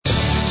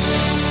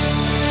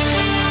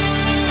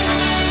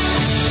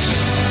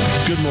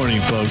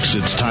folks.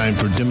 It's time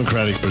for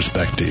Democratic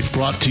Perspective,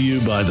 brought to you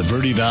by the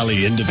Verde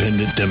Valley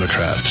Independent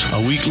Democrats,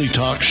 a weekly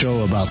talk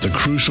show about the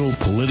crucial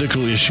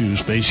political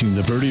issues facing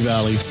the Verde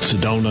Valley,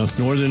 Sedona,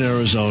 Northern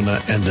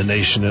Arizona, and the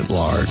nation at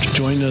large.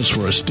 Join us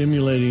for a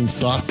stimulating,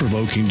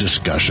 thought-provoking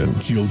discussion.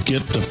 You'll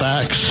get the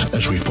facts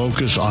as we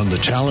focus on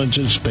the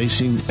challenges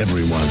facing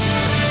everyone.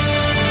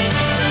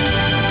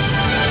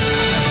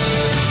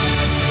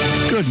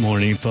 Good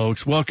morning,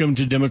 folks. Welcome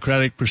to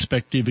Democratic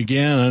Perspective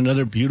again.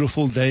 Another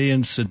beautiful day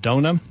in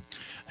Sedona.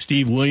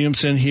 Steve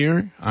Williamson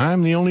here.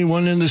 I'm the only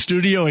one in the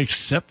studio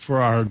except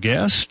for our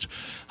guest,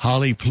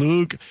 Holly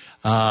Plug.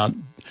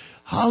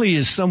 Holly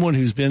is someone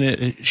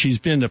she's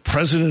been the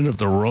president of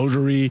the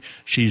Rotary.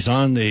 She's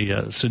on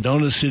the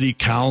Sedona City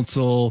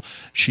Council.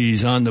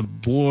 She's on the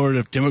board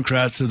of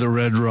Democrats of the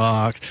Red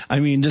Rock. I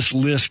mean, this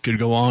list could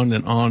go on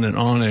and on and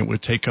on, and it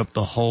would take up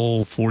the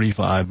whole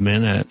 45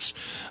 minutes.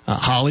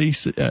 Holly,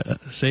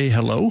 say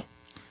hello.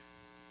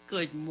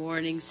 Good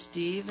morning,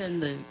 Steve,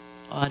 and the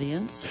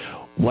audience.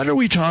 What are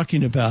we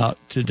talking about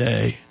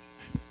today?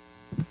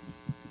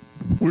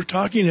 We're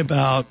talking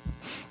about...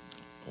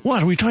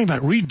 What, are we talking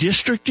about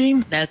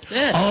redistricting? That's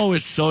it. Oh,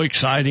 it's so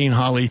exciting,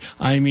 Holly.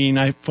 I mean,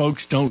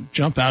 folks, don't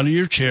jump out of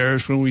your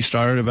chairs when we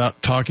start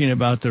talking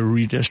about the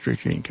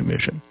Redistricting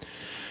Commission.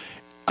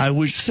 I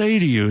would say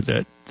to you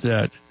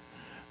that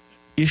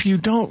if you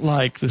don't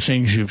like the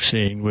things you've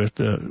seen with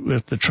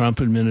the Trump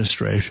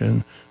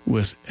administration,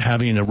 with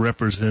having a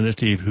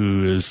representative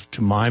who is,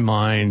 to my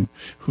mind,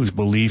 whose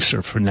beliefs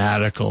are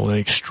fanatical and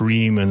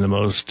extreme in the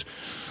most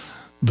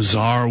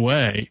bizarre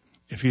way,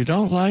 if you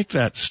don't like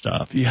that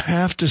stuff, you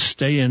have to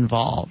stay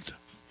involved.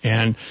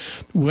 And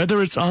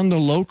whether it's on the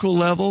local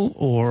level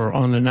or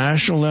on the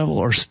national level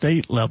or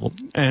state level,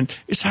 and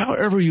it's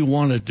however you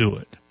want to do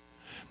it.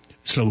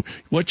 So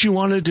what you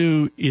want to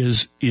do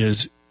is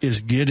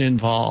get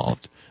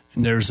involved.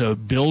 And there's a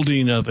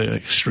building of an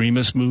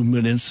extremist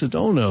movement in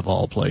Sedona, of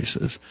all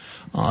places.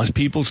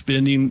 People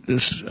spinning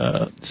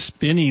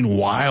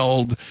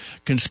wild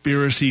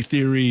conspiracy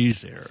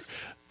theories.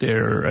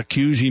 They're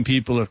accusing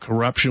people of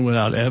corruption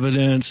without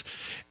evidence,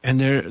 and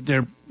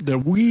they're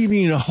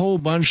weaving a whole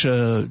bunch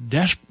of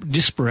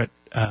disparate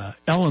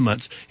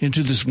elements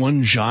into this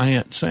one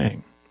giant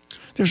thing.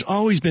 There's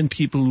always been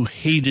people who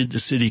hated the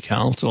city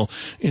council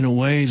in a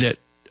way that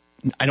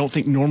I don't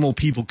think normal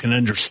people can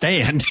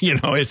understand. You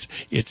know,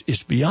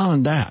 it's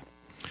beyond that.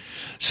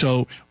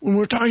 So when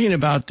we're talking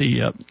about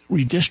the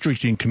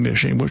redistricting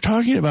commission, we're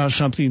talking about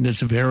something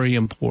that's very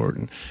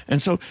important.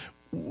 And so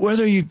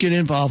whether you get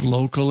involved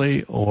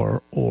locally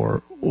or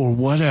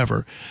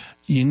whatever,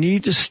 you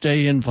need to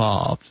stay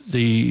involved.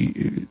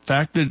 The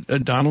fact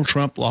that Donald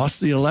Trump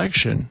solidly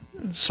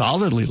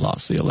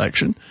lost the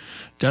election,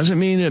 doesn't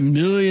mean that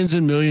millions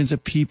and millions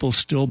of people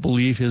still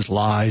believe his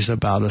lies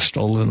about a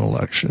stolen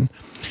election.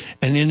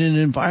 And in an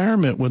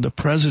environment where the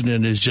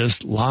president is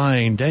just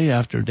lying day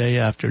after day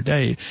after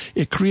day,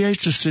 it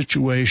creates a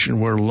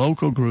situation where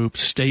local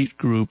groups, state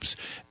groups,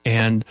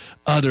 and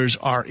others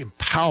are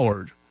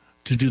empowered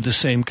to do the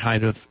same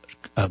kind of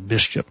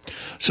mischief.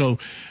 So,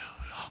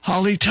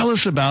 Holly, tell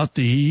us about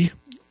the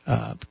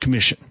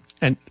commission.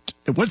 And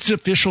what's the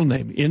official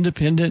name?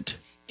 Independent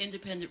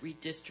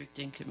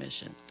Redistricting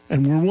Commission.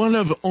 And we're one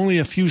of only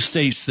a few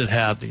states that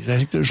have these. I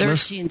think there's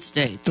 13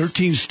 states.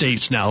 13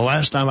 states now.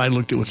 Last time I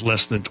looked, it was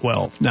less than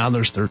 12. Now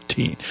there's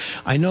 13.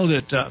 I know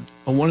that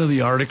one of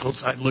the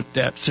articles I looked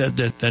at said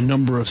that the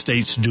number of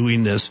states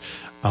doing this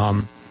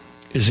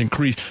is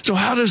increased. So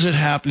how does it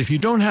happen? If you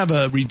don't have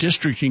a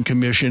redistricting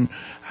commission,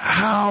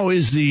 how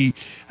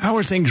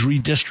are things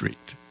redistricted?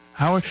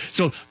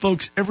 So,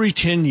 folks, every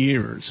 10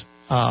 years,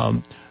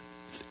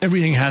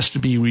 everything has to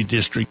be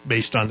redistricted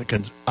based on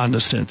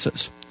the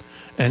census.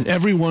 And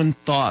everyone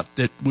thought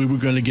that we were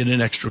going to get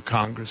an extra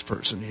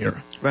congressperson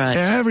here. Right.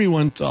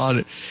 Everyone thought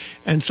it.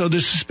 And so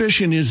the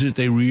suspicion is that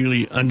they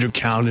really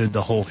undercounted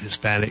the whole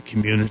Hispanic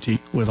community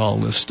with all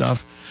this stuff.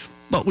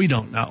 But we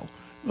don't know.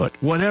 But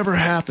whatever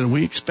happened,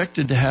 we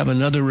expected to have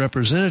another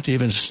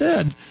representative.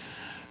 Instead,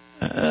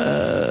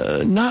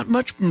 not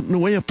much in the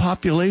way of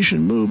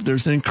population moved.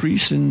 There's an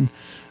increase in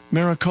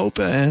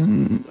Maricopa,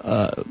 and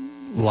a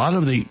lot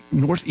of the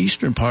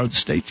northeastern part of the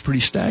state's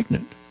pretty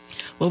stagnant.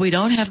 Well, we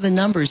don't have the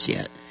numbers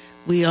yet.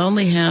 We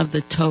only have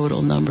the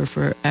total number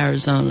for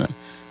Arizona.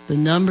 The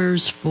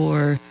numbers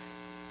for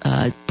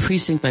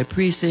precinct by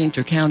precinct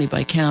or county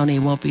by county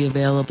won't be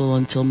available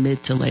until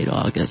mid to late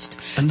August.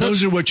 And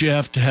those are what you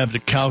have to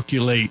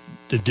calculate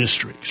the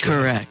districts. Right?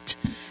 Correct.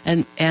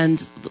 And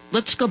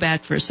let's go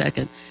back for a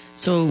second.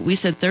 So we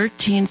said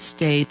 13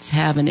 states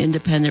have an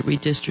independent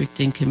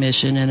redistricting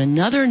commission, and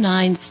another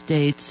 9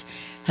 states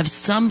have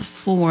some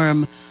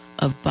form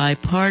of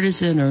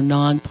bipartisan or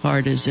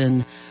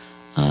nonpartisan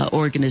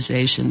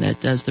organization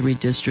that does the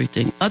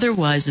redistricting.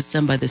 Otherwise, it's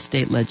done by the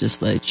state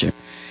legislature.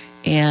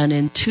 And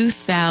in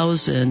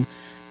 2000,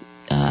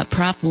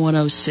 Prop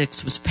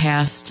 106 was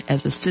passed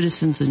as a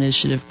citizens'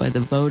 initiative by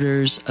the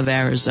voters of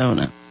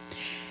Arizona.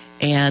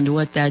 And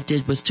what that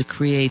did was to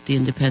create the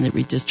Independent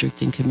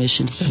Redistricting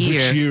Commission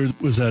here. Which year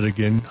was that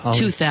again,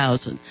 Holly?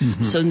 2000.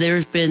 Mm-hmm. So there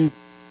have been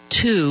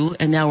 2,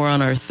 and now we're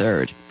on our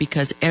 3rd,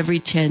 because every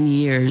 10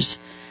 years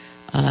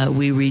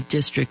we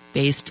redistrict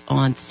based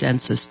on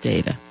census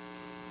data.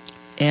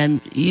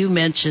 And you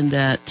mentioned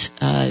that,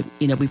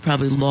 we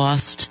probably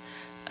lost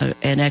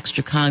an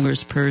extra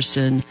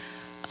congressperson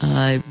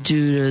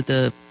due to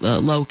the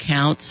low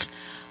counts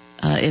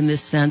in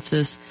this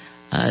census.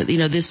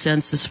 This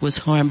census was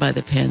harmed by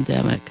the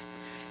pandemic.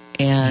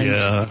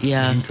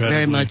 And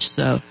very much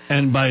so.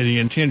 And by the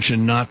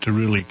intention not to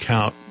really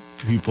count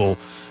people,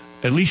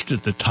 at least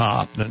at the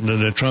top.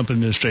 The Trump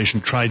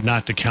administration tried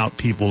not to count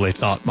people they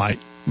thought might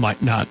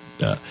not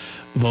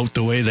vote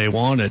the way they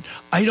wanted.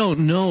 I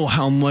don't know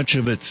how much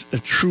of it's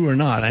true or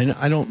not.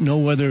 I don't know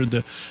whether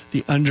the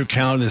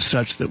undercount is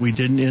such that we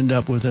didn't end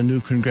up with a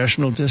new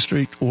congressional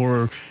district,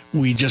 or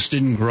we just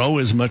didn't grow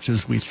as much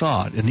as we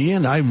thought. In the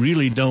end, I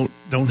really don't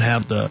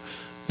have the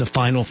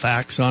final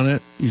facts on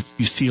it.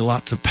 You see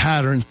lots of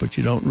patterns, but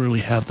you don't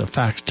really have the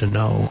facts to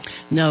know.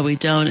 No, we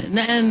don't.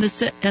 And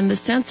the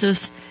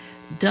census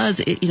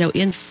does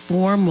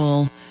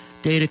informal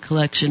data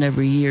collection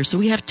every year. So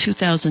we have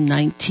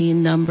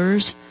 2019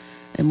 numbers.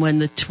 And when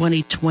the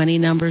 2020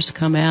 numbers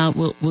come out,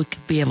 we'll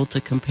be able to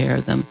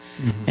compare them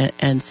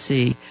and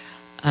see.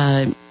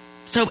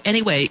 So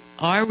anyway,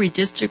 our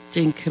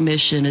redistricting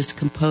commission is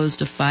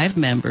composed of 5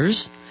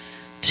 members.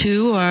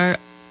 2 are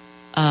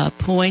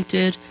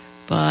appointed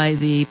by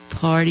the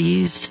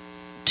parties,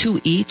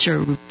 2 each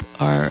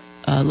are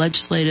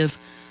legislative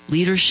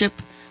leadership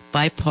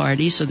by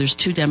party. So there's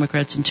 2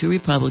 Democrats and 2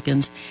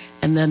 Republicans.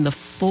 And then the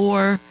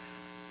 4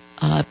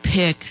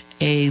 pick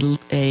a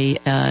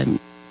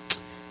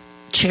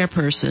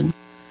chairperson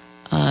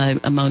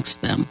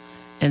amongst them.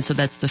 And so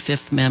that's the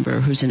 5th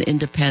member, who's an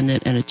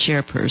independent and a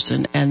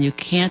chairperson. And you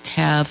can't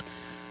have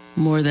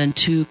more than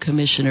 2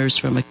 commissioners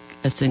from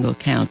a single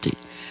county.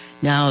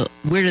 Now,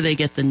 where do they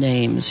get the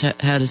names?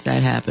 How does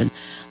that happen?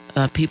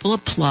 People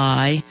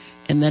apply,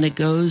 and then it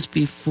goes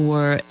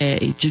before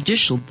a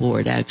judicial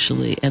board,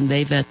 actually, and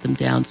they vet them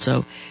down.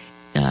 So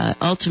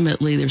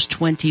ultimately, there's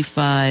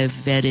 25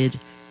 vetted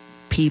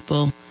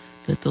people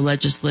that the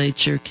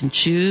legislature can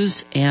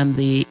choose, and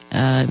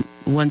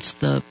once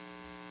the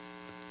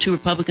 2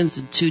 Republicans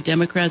and 2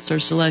 Democrats are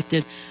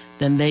selected,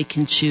 then they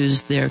can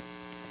choose their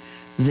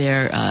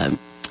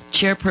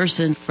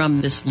chairperson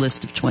from this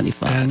list of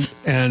 25.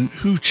 And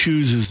who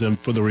chooses them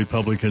for the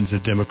Republicans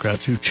and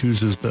Democrats? Who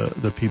chooses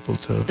the people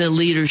to... The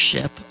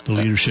leadership. The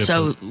leadership.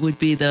 So it would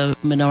be the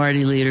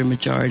minority leader,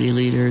 majority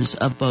leaders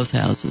of both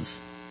houses.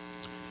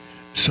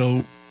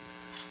 So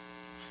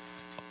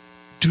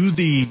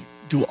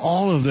do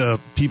all of the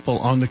people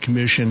on the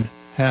commission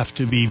have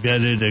to be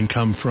vetted and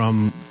come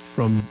from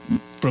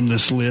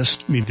this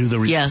list? I mean,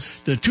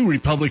 yes. The 2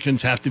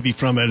 Republicans have to be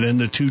from it, and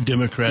the 2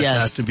 Democrats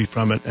have to be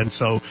from it, and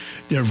so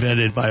they're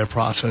vetted by a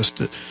process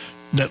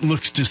that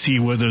looks to see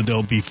whether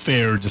they'll be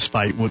fair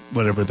despite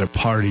whatever their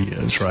party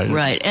is, right?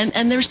 Right,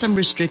 and there's some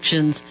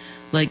restrictions,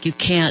 like you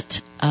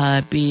can't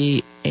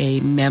be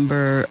a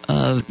member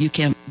of, you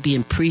can't be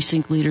in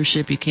precinct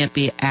leadership, you can't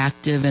be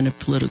active in a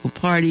political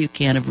party, you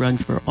can't have run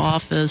for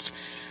office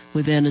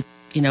within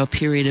a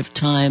period of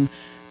time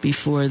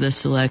before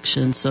this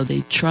election. So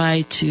they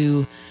try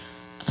to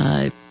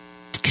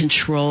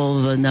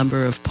control the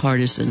number of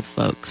partisan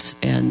folks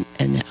and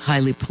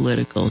highly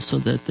political, so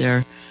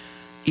that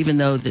even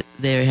though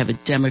they have a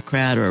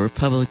Democrat or a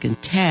Republican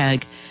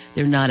tag,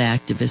 they're not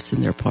activists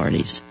in their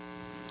parties.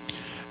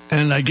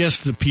 And I guess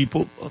the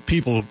people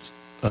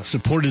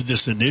supported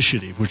this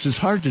initiative, which is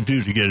hard to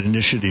do, to get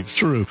initiatives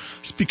through.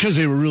 It's because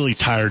they were really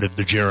tired of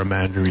the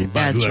gerrymandering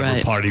by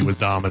whoever party was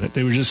dominant.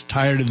 They were just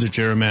tired of the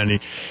gerrymandering.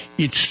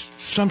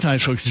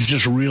 Sometimes, folks, it's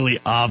just really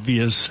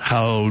obvious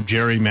how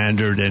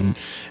gerrymandered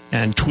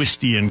and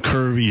twisty and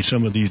curvy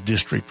some of these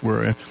districts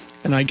were.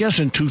 And I guess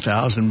in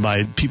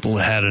 2000, people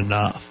had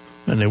enough,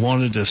 and they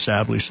wanted to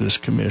establish this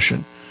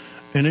commission.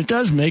 And it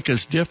does make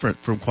us different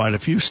from quite a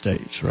few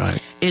states,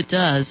 right? It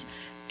does.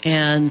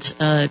 And,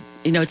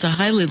 it's a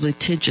highly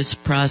litigious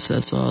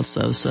process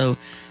also. So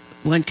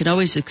one can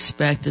always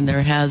expect, and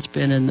there has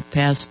been in the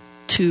past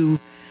 2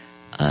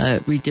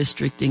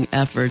 redistricting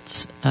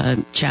efforts,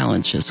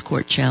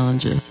 court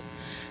challenges.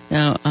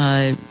 Now,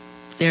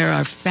 there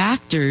are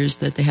factors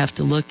that they have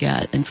to look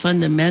at. And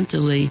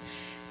fundamentally,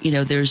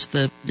 there's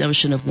the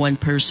notion of one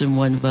person,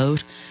 one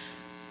vote.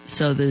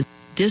 So the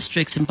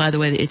districts, and by the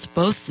way, it's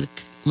both the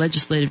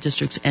legislative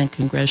districts and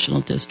congressional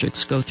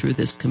districts go through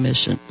this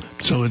commission.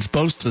 So it's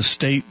both the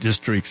state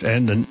districts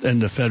and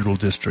the federal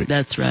district.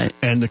 That's right.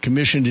 And the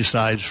commission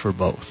decides for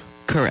both.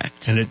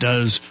 Correct. And it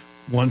does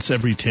once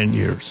every 10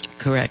 years.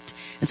 Correct.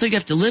 And so you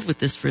have to live with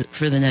this for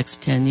the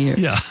next 10 years.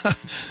 Yeah.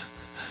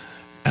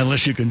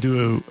 Unless you can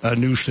do a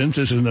new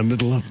census in the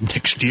middle of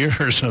next year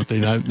or something.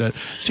 That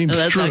seems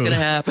that's true. That's not going to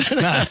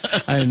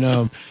happen. I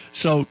know.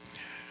 So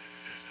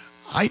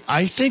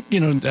I think,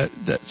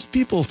 that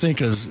people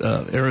think of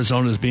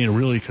Arizona as being a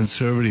really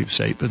conservative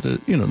state, but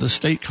the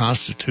state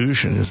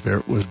constitution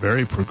was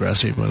very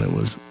progressive when it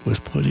was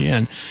put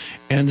in.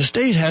 And the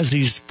state has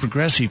these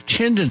progressive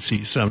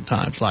tendencies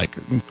sometimes, like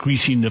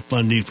increasing the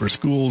funding for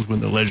schools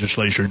when the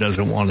legislature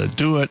doesn't want to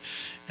do it.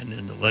 And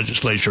then the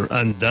legislature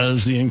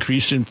undoes the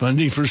increase in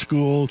funding for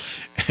school,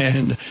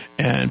 and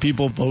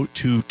people vote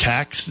to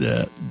tax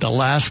the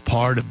last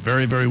part of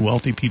very, very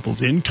wealthy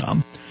people's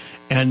income.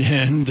 And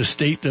then the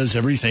state does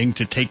everything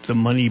to take the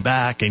money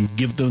back and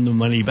give them the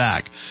money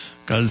back.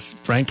 Because,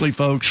 frankly,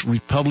 folks,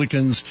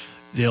 Republicans,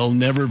 they'll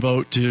never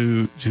vote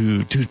to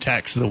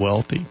tax the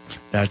wealthy.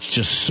 That's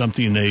just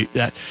something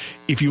that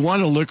if you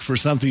want to look for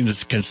something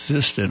that's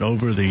consistent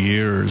over the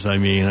years, I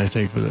mean, I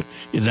think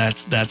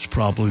that's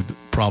probably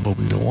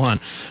the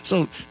one.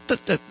 So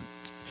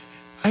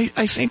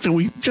I think that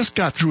we just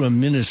got through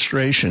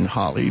administration,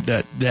 Holly,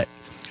 that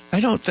I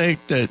don't think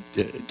that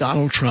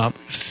Donald Trump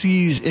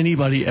sees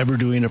anybody ever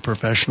doing a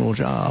professional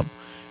job.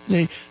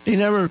 He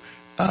never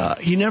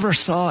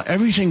saw,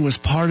 everything was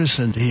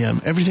partisan to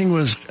him. Everything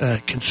was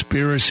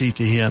conspiracy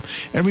to him.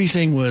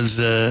 Everything was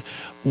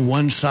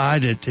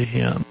one-sided to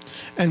him.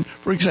 And,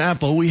 for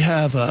example, we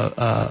have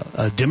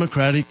a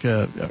Democratic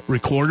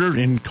recorder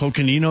in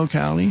Coconino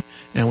County,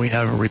 and we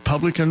have a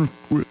Republican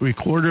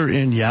recorder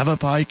in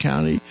Yavapai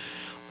County.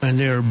 And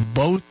they're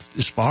both,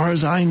 as far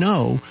as I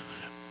know,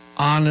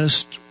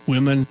 honest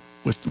women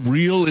with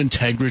real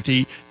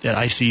integrity, that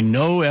I see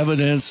no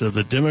evidence of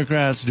the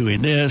Democrats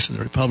doing this and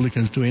the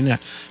Republicans doing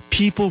that.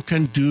 People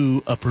can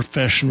do a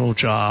professional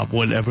job,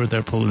 whatever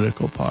their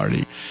political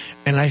party.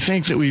 And I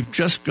think that we've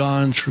just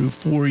gone through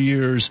 4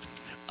 years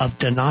of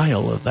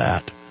denial of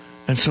that.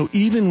 And so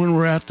even when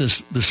we're at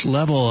this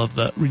level of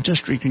the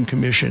redistricting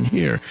commission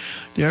here,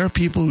 there are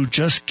people who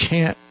just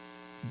can't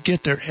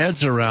get their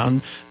heads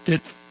around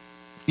that.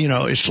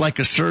 It's like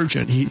a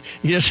surgeon. He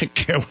doesn't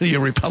care whether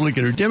you're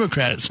Republican or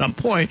Democrat. At some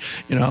point,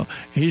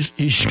 he's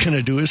going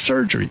to do his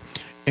surgery.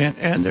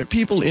 And there are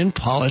people in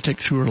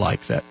politics who are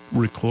like that,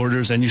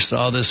 recorders. And you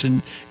saw this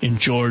in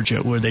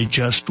Georgia, where they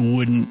just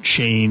wouldn't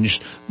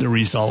change the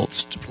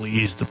results to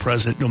please the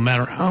president, no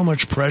matter how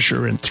much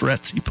pressure and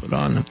threats he put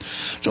on them.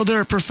 So there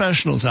are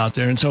professionals out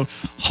there. And so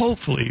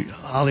hopefully,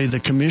 Holly, the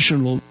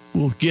commission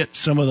will get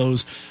some of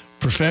those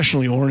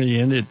professionally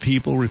oriented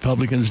people,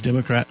 Republicans,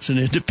 Democrats, and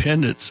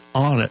independents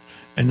on it,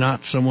 and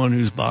not someone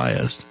who's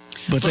biased.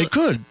 But they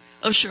could.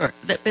 Oh, sure.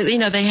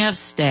 They have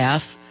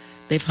staff.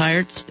 They've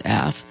hired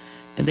staff.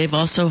 And they've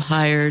also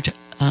hired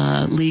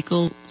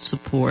legal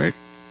support.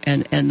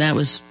 And that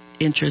was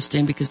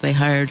interesting because they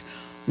hired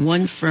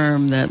one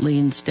firm that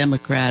leans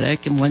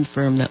Democratic and one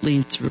firm that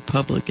leans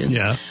Republican.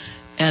 Yeah.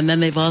 And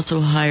then they've also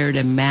hired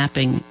a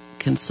mapping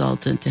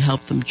consultant to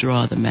help them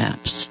draw the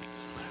maps.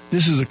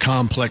 This is a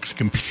complex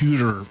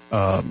computer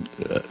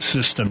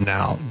system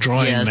now.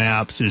 Drawing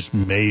maps is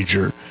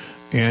major.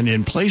 And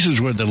in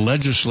places where the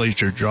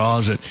legislature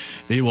draws it,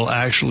 they will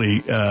actually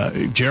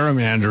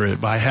gerrymander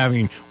it by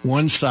having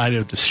one side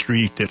of the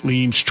street that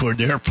leans toward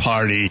their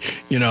party,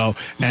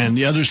 and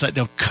the other side,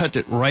 they'll cut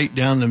it right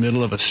down the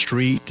middle of a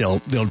street.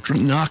 They'll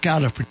knock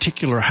out a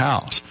particular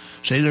house.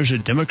 Say there's a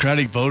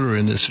Democratic voter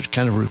in this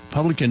kind of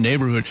Republican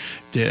neighborhood,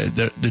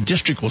 the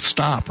district will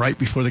stop right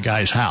before the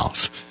guy's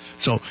house.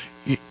 So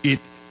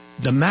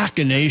the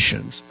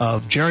machinations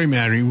of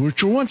gerrymandering,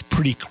 which were once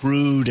pretty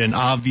crude and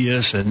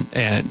obvious and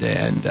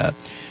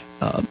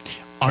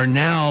are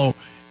now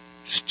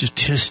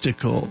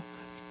statistical,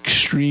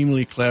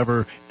 extremely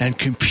clever, and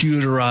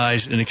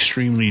computerized and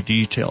extremely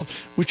detailed,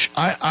 which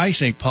I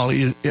think,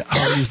 Polly,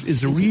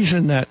 is the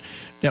reason that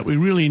we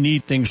really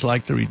need things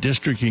like the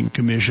redistricting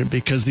commission,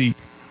 because the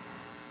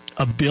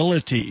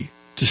ability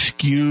to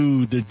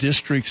skew the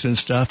districts and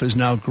stuff is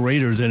now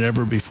greater than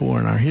ever before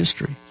in our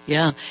history.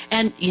 Yeah,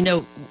 and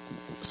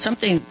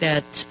something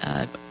that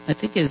I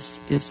think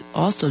is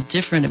also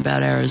different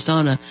about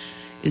Arizona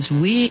is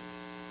we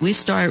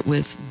start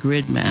with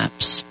grid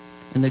maps,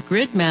 and the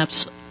grid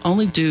maps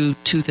only do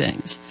two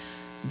things: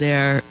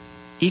 they're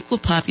equal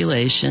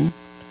population,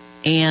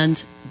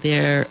 and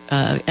they're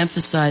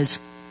emphasize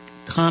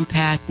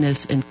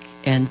compactness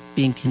and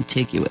being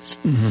contiguous.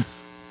 Mm-hmm.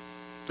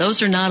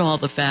 Those are not all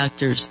the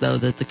factors, though,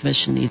 that the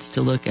commission needs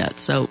to look at.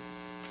 So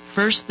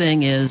first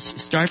thing is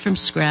start from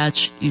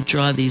scratch. You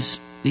draw these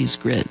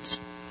grids.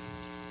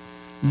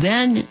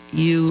 Then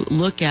you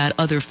look at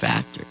other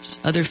factors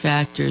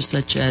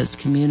such as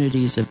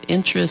communities of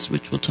interest,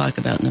 which we'll talk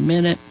about in a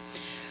minute,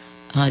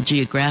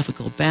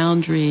 geographical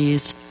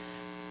boundaries,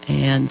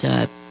 and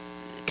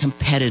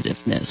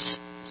competitiveness,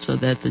 so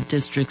that the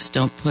districts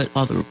don't put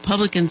all the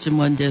Republicans in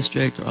one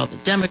district or all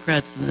the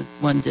Democrats in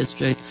one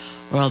district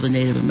or all the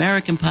Native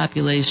American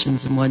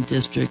populations in one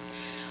district.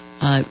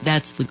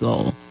 That's the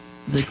goal.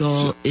 The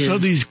goal is... So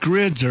these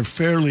grids are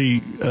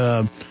fairly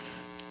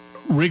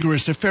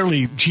rigorous. They're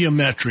fairly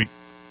geometric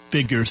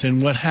figures.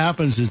 And what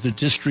happens is the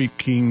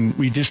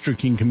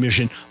redistricting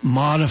commission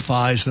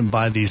modifies them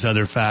by these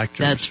other factors.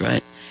 That's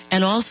right.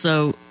 And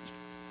also,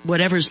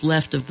 whatever's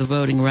left of the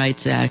Voting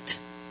Rights Act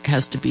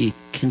has to be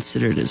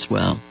considered as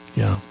well.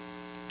 Yeah.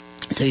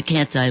 So you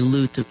can't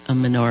dilute a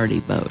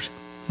minority vote.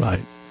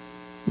 Right.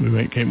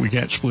 We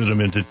can't split them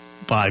into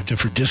 5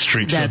 different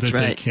districts That's so that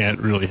right. they can't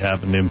really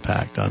have an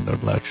impact on the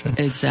election.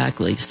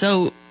 Exactly.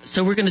 So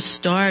we're going to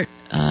start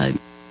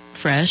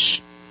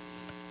fresh,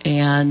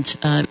 and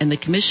the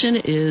commission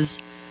is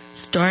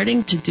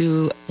starting to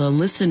do a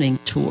listening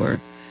tour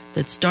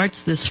that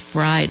starts this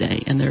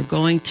Friday, and they're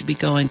going to be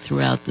going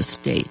throughout the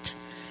state.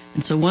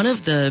 And so one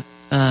of the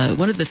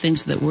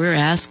things that we're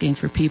asking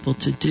for people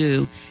to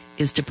do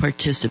is to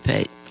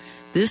participate.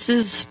 This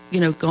is,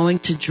 going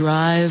to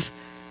drive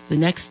the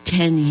next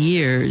 10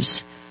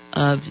 years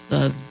of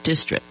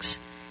districts.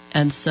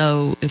 And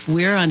so if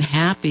we're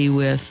unhappy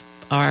with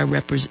our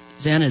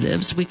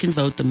representatives, we can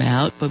vote them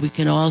out, but we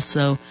can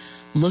also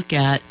look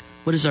at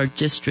what does our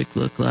district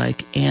look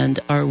like, and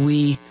are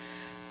we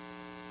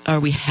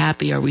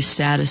happy, are we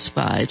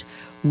satisfied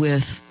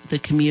with the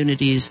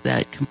communities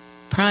that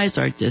comprise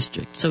our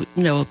district. So,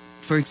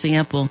 for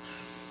example,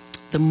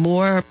 the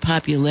more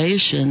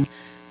population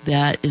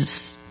that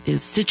is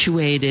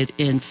situated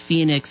in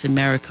Phoenix and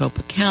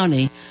Maricopa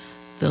County,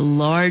 the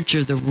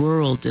larger the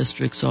rural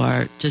districts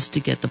are, just to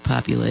get the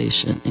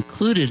population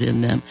included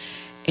in them.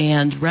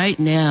 And right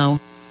now,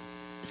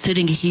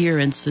 sitting here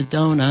in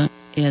Sedona,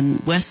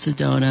 in West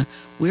Sedona,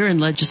 we're in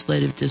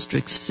Legislative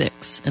District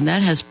 6, and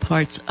that has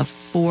parts of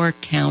 4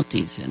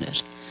 counties in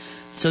it.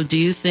 So do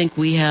you think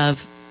we have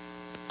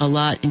a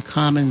lot in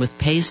common with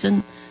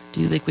Payson?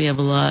 Do you think we have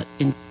a lot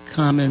in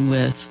common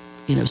with,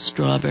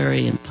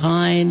 Strawberry and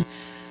Pine?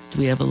 Do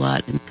we have a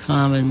lot in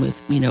common with,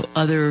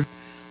 other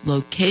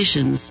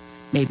locations?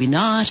 Maybe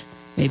not,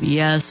 maybe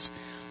yes,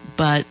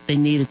 but they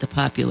needed the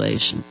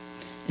population.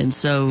 And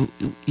so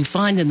you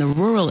find in the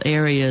rural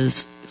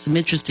areas some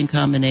interesting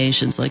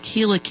combinations, like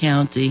Gila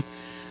County,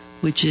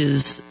 which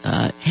is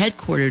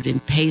headquartered in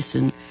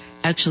Payson,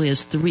 actually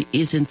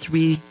is in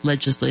 3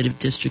 legislative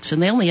districts,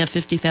 and they only have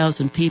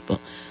 50,000 people.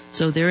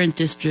 So they're in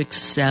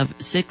districts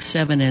 6,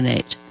 7, and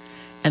 8.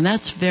 And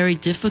that's very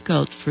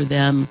difficult for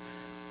them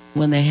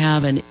when they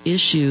have an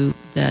issue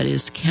that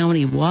is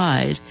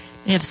county-wide.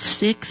 They have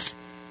 6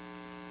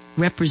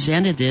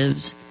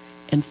 representatives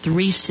and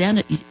 3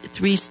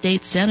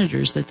 state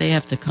senators that they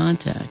have to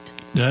contact.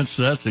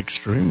 That's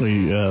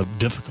extremely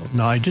difficult.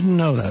 No, I didn't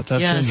know that.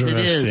 That's interesting.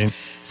 Yes,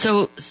 it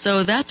is.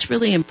 So that's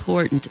really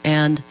important.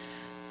 And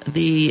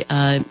the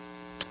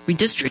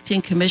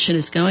Redistricting Commission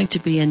is going to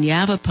be in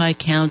Yavapai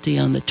County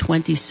on the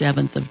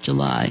 27th of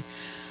July,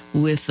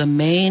 with the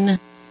main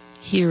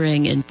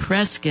hearing in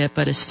Prescott,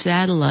 but a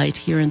satellite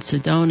here in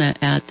Sedona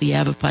at the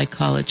Yavapai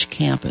College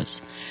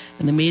campus.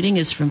 And the meeting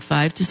is from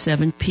 5 to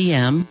 7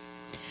 p.m.,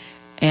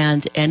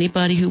 and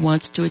anybody who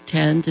wants to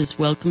attend is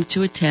welcome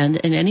to attend,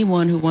 and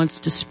anyone who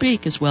wants to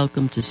speak is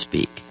welcome to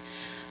speak.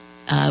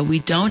 We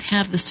don't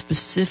have the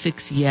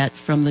specifics yet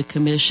from the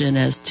Commission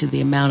as to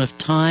the amount of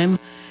time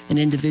an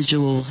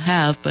individual will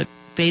have, but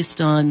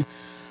based on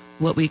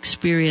what we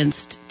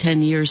experienced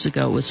 10 years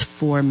ago was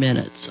 4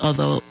 minutes,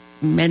 although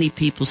many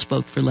people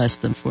spoke for less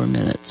than 4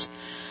 minutes.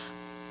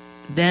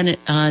 Then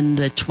on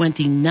the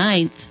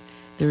 29th,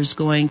 there's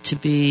going to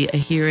be a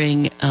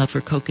hearing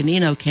for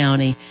Coconino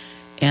County,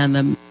 and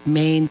the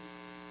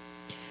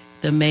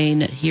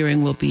main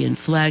hearing will be in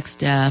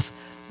Flagstaff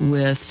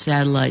with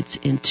satellites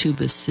in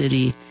Tuba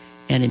City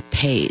and in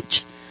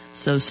Page.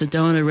 So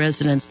Sedona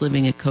residents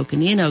living in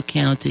Coconino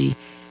County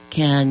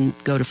can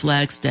go to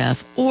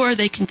Flagstaff, or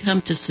they can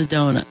come to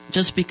Sedona.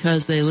 Just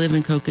because they live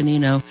in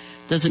Coconino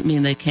doesn't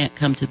mean they can't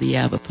come to the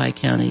Yavapai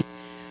County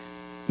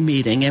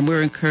meeting. And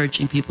we're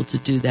encouraging people to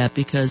do that,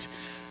 because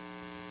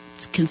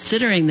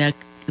considering that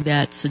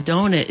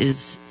Sedona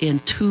is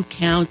in 2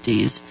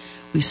 counties,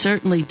 we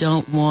certainly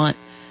don't want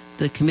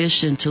the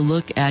Commission to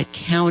look at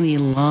county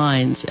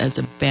lines as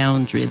a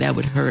boundary. That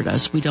would hurt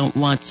us. We don't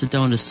want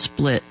Sedona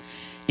split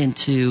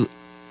into,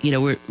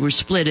 we're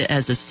split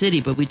as a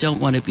city, but we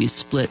don't want to be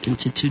split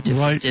into 2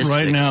 different districts.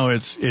 Right now,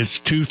 it's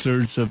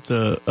 2/3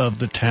 of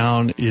the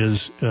town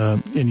is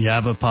in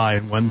Yavapai,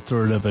 and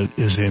 1/3 of it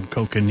is in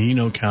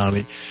Coconino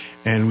County,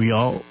 and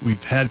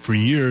we've had for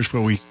years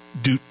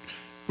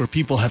where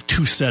people have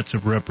 2 sets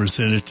of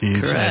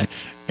representatives. Correct.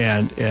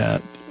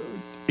 And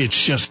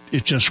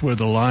it's just where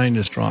the line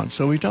is drawn.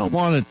 So we don't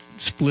want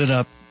to split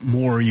up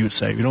more, you would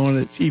say. We don't want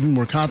it even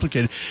more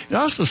complicated. It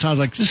also sounds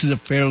like this is a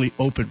fairly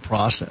open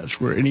process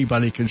where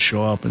anybody can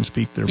show up and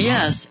speak their mind.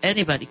 Yes,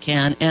 anybody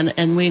can.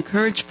 And we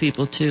encourage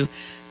people to.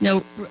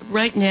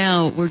 Right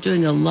now we're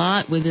doing a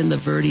lot within the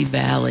Verde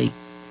Valley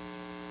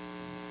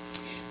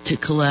to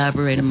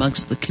collaborate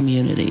amongst the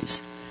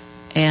communities.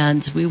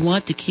 And we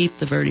want to keep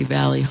the Verde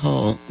Valley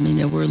whole.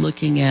 We're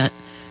looking at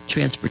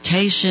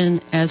transportation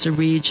as a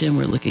region.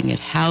 We're looking at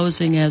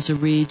housing as a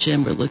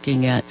region. We're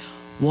looking at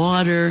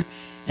water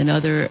and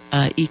other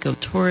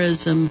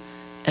ecotourism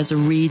as a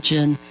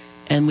region.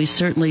 And we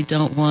certainly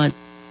don't want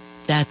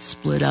that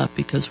split up,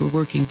 because we're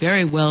working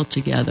very well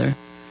together.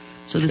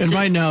 So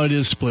right now it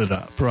is split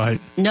up,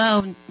 right?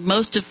 No,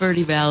 most of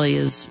Verde Valley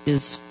is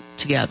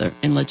together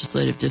in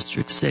Legislative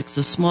District 6.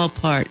 A small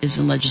part is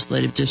in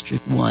Legislative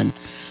District 1.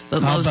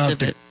 But How most about of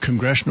the it...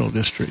 congressional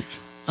districts?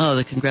 Oh,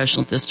 the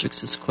congressional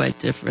districts is quite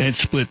different.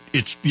 It's split.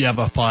 It's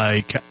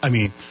Yavapai. I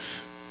mean,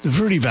 the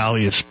Verde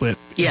Valley is split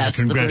in the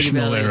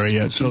congressional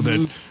area, so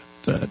that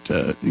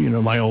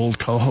my old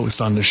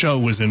co-host on the show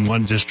was in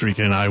one district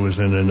and I was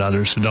in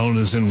another.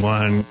 Sedona's in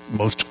one.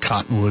 Most of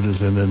Cottonwood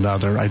is in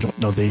another. I don't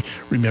know. They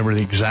remember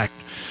the exact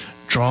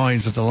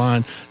drawings of the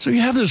line. So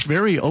you have this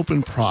very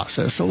open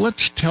process. So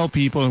let's tell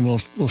people, and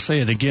we'll say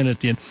it again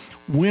at the end.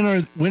 When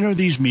are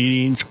these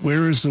meetings?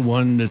 Where is the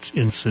one that's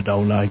in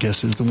Sedona, I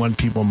guess, is the one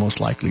people most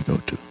likely go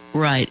to?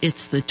 Right.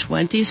 It's the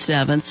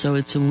 27th, so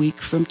it's a week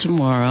from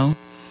tomorrow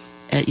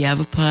at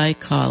Yavapai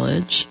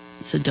College,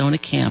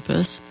 Sedona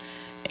campus.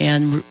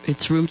 And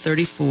it's room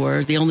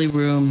 34, the only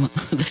room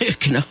that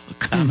can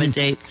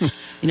accommodate,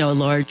 a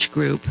large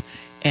group.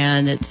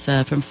 And it's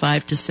from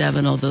 5 to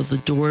 7, although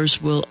the doors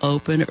will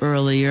open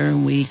earlier,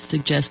 and we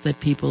suggest that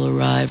people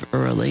arrive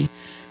early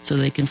so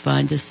they can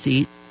find a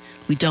seat.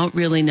 We don't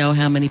really know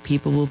how many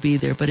people will be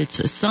there, but it's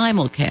a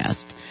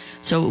simulcast.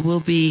 So it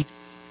will be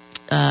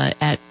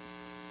at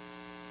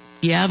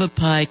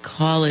Yavapai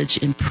College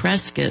in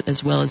Prescott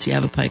as well as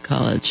Yavapai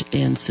College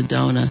in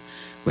Sedona,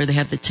 where they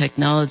have the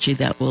technology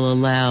that will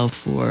allow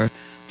for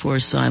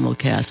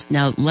simulcast.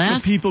 Now, so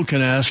people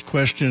can ask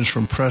questions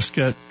from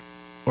Prescott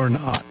or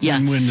not. Yeah.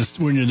 And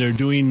when they're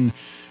doing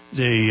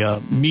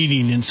the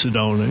meeting in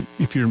Sedona,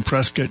 if you're in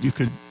Prescott, you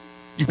could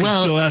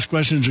still ask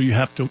questions, or you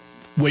have to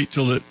wait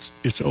till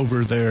it's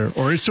over there,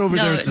 or it's over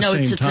there at the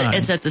same time.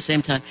 It's at the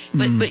same time.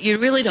 But you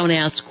really don't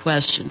ask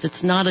questions.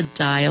 It's not a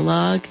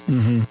dialogue.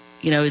 Mm-hmm.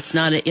 It's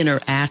not an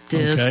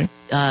interactive.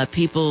 Okay.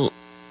 People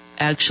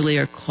actually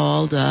are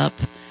called up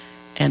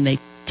and they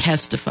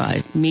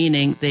testify,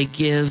 meaning they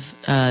give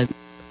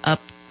up,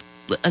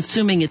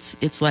 assuming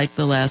it's like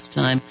the last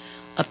time,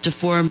 up to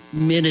 4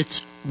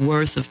 minutes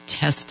worth of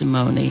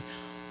testimony.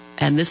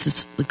 And this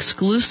is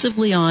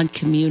exclusively on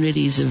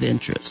communities of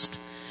interest.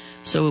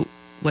 So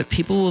what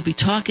people will be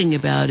talking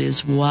about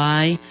is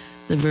why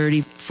the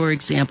Verde, for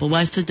example,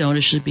 why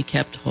Sedona should be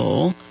kept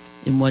whole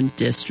in one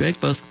district,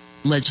 both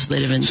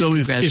legislative and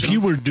congressional. So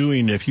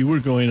if you were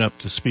going up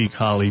to speak,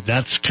 Holly,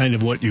 that's kind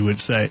of what you would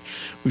say.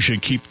 We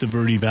should keep the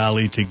Verde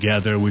Valley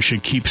together. We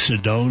should keep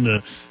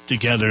Sedona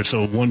together,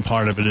 so one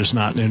part of it is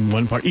not in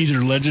one part,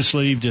 either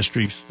legislative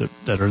districts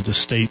that are the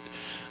state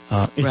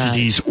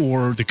entities, right,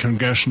 or the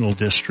congressional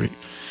district.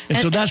 And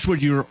so that's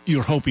what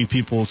you're hoping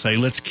people will say.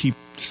 Let's keep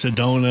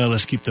Sedona,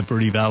 let's keep the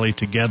Verde Valley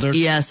together.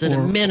 Yes, at a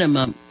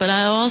minimum. But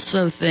I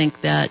also think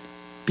that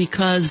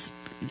because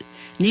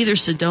neither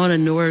Sedona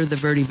nor the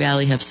Verde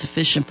Valley have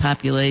sufficient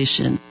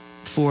population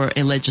for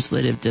a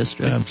legislative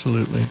district.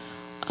 Absolutely.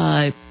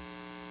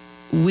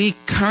 We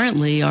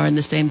currently are in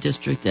the same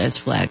district as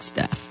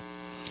Flagstaff.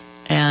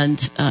 And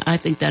I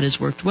think that has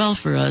worked well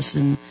for us.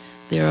 And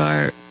there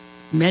are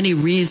many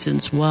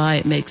reasons why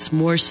it makes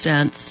more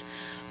sense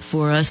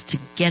for us to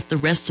get the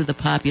rest of the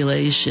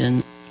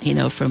population,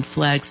 from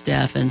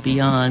Flagstaff and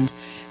beyond,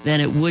 than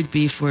it would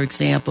be, for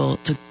example,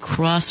 to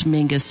cross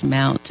Mingus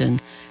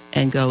Mountain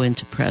and go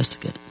into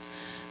Prescott.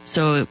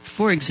 So,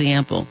 for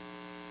example,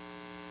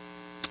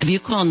 if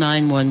you call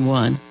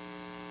 911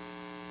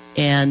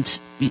 and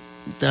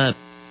the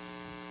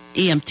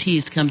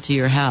EMTs come to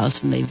your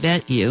house and they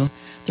vet you,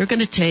 they're going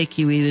to take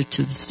you either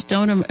to the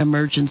Sedona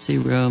Emergency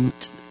Room,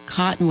 to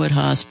Cottonwood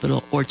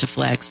Hospital, or to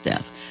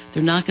Flagstaff.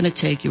 They're not going to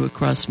take you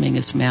across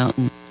Mingus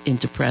Mountain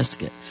into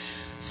Prescott.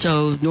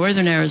 So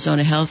Northern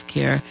Arizona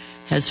Healthcare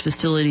has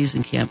facilities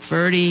in Camp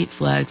Verde,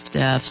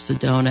 Flagstaff,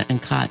 Sedona, and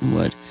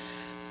Cottonwood.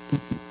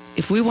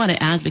 If we want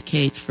to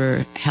advocate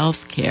for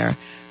health care,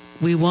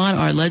 we want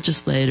our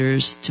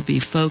legislators to be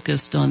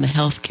focused on the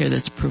health care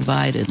that's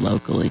provided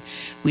locally.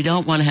 We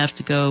don't want to have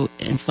to go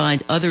and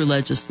find other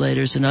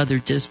legislators in other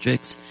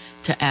districts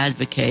to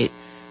advocate,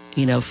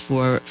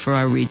 for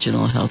our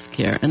regional health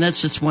care. And that's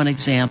just one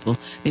example.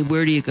 I mean,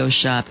 where do you go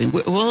shopping?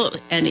 Well,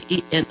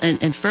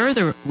 and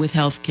further with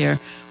health care,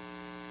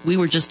 we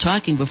were just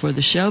talking before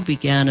the show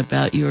began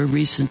about your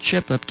recent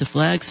trip up to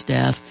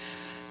Flagstaff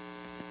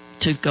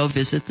to go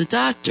visit the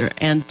doctor.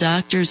 And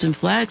doctors in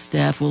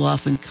Flagstaff will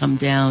often come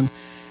down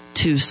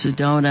to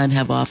Sedona and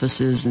have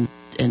offices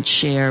and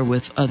share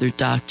with other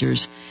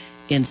doctors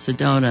in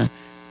Sedona.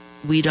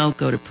 We don't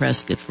go to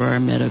Prescott for our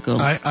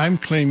medical. I'm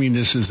claiming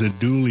this is a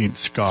dueling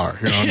scar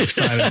here on the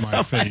side of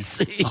my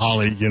face,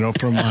 Holly,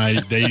 from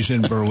my days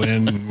in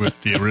Berlin with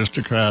the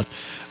aristocrat.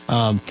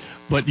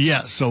 But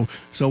yes,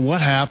 so what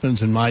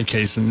happens in my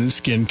case in this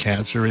skin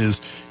cancer is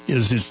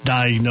it's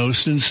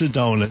diagnosed in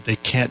Sedona. They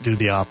can't do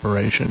the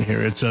operation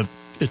here. It's a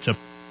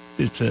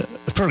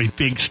fairly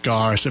big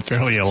scar. It's a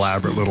fairly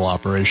elaborate little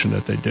operation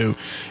that they do,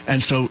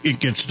 and so it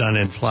gets done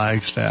in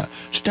Flagstaff.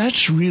 So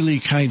that's really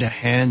kind of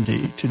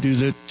handy to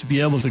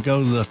be able to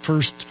go to the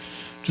first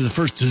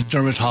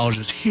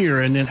dermatologist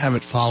here and then have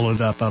it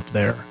followed up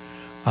there.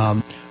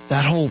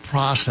 That whole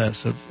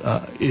process of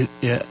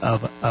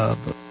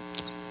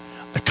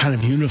a kind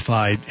of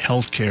unified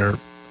healthcare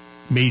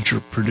major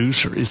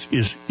producer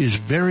is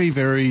very,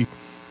 very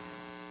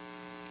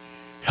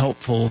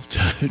helpful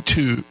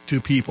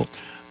to people.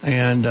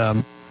 And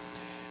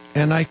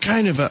I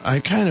kind of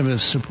am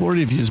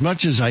supportive of you. As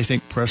much as I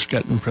think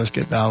Prescott and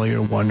Prescott Valley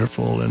are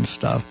wonderful and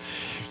stuff,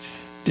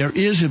 there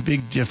is a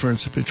big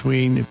difference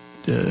between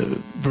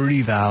the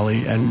Verde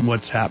Valley and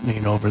what's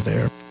happening over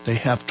there. They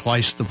have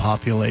twice the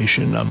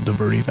population of the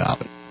Verde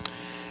Valley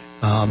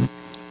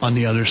on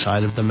the other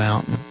side of the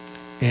mountain.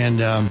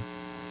 And,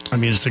 I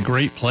mean, it's a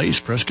great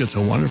place. Prescott's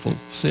a wonderful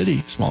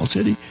city, small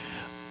city.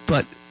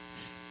 But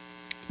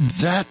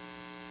that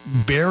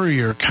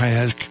barrier kind of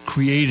has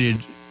created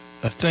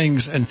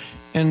things, and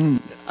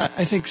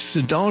I think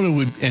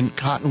Sedona and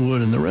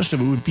Cottonwood and the rest of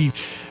it would be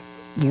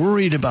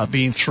worried about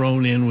being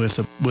thrown in with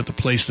a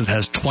place that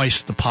has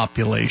twice the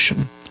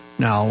population.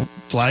 Now,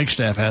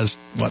 Flagstaff has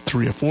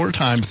 3 or 4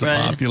 times the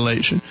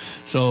population,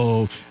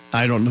 so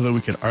I don't know that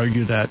we could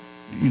argue that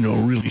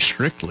really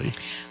strictly.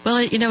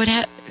 Well,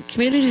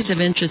 communities of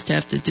interest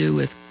have to do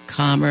with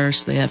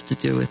commerce. They have to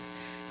do with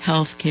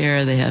health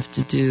care. They have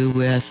to do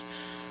with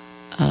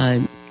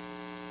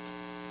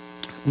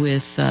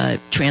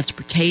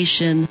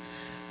transportation.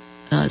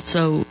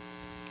 So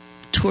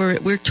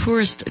we're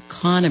tourist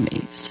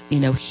economies,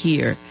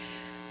 here.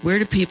 Where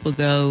do people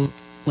go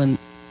when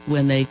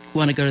they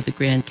want to go to the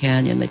Grand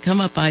Canyon? They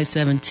come up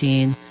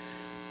I-17,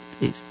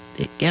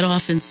 they get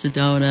off in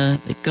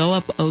Sedona, they go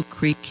up Oak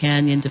Creek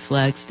Canyon to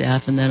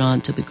Flagstaff, and then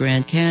on to the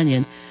Grand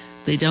Canyon.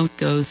 They don't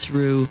go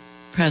through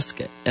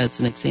Prescott, as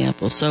an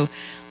example. So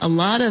a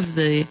lot of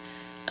the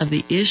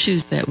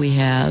issues that we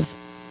have,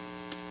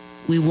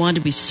 we want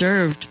to be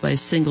served by a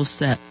single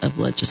set of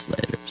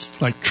legislators.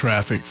 Like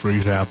traffic, for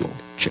example.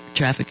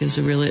 Traffic is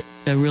a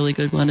really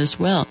good one as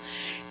well.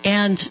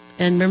 And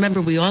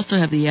remember, we also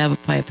have the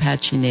Yavapai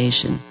Apache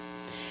Nation.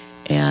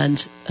 And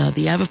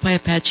the Yavapai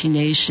Apache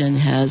Nation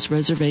has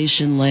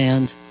reservation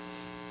land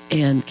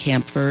in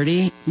Camp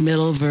Verde,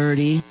 Middle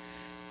Verde,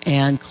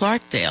 and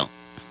Clarkdale.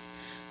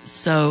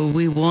 So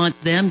we want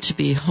them to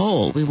be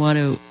whole. We want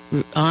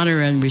to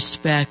honor and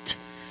respect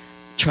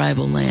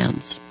tribal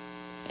lands.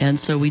 And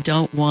so we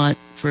don't want,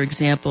 for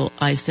example,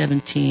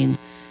 I-17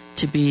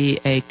 to be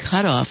a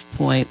cutoff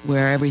point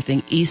where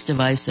everything east of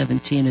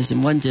I-17 is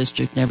in one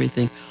district and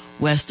everything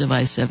west of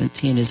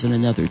I-17 is in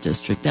another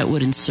district. That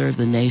wouldn't serve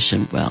the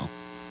nation well.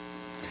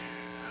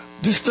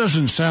 This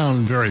doesn't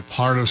sound very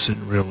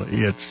partisan,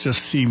 really. It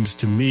just seems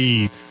to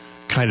me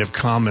kind of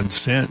common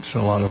sense.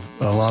 A lot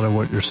of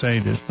what you're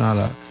saying is not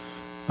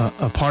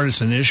a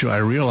partisan issue. I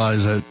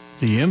realize that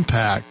the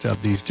impact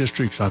of these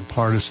districts on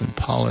partisan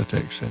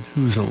politics and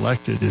who's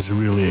elected is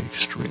really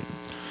extreme.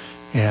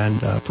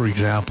 And, for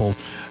example,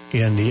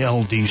 in the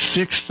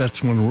LD6,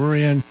 that's one we're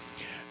in,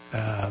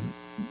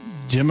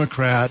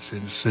 Democrats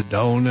in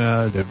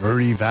Sedona, the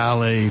Verde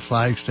Valley,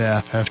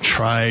 Flagstaff have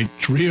tried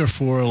 3 or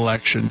 4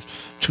 elections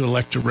to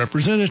elect a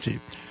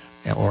representative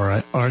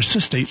or a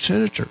state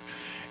senator,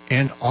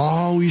 and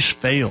always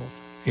failed.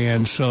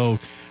 And so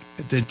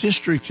the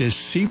district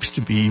seems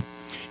to be,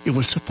 it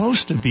was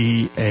supposed to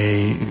be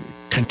a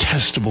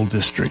contestable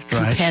district,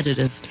 right?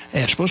 Competitive.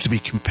 And it's supposed to be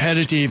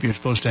competitive. You're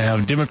supposed to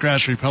have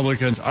Democrats,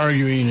 Republicans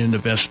arguing, and the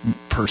best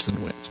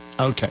person wins.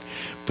 Okay.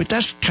 But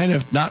that's kind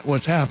of not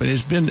what's happened.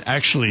 It's been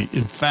actually,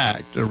 in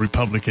fact, a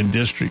Republican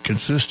district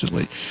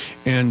consistently.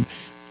 And,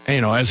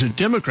 as a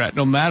Democrat,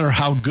 no matter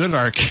how good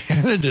our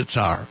candidates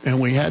are,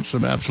 and we had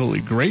some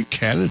absolutely great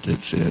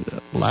candidates in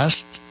the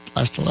last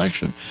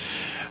election,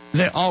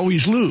 they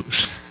always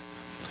lose.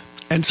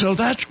 And so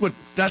that's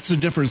the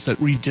difference that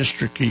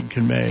redistricting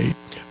can make.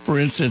 For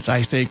instance,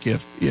 I think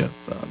if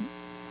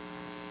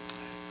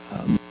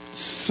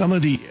some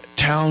of the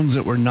towns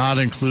that were not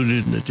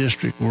included in the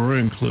district were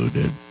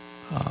included,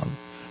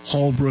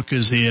 Holbrook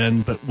is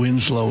in, but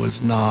Winslow is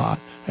not.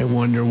 I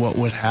wonder what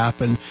would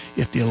happen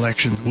if the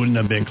elections wouldn't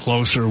have been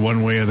closer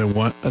one way or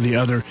the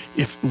other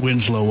if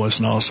Winslow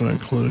wasn't also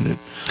included.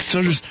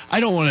 So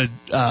I don't want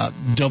to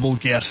double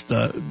guess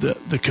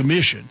the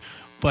commission.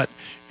 But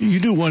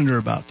you do wonder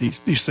about these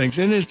things.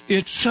 And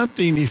it's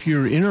something, if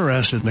you're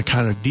interested in the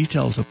kind of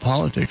details of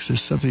politics,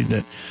 it's something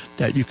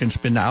that you can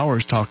spend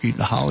hours talking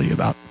to Holly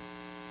about.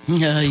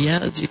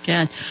 Yes, you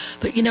can.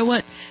 But you know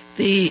what?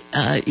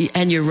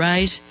 And you're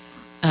right.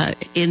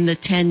 In the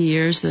 10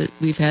 years that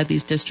we've had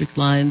these district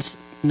lines,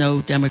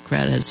 no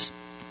Democrat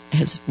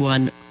has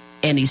won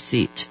any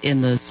seat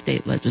in the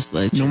state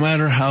legislature. No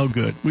matter how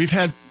good. We've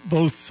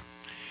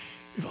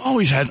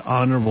always had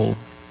honorable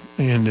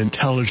and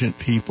intelligent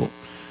people.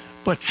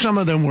 But some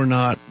of them were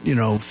not,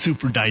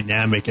 super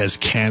dynamic as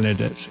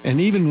candidates. And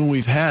even when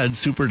we've had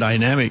super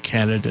dynamic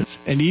candidates,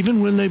 and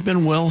even when they've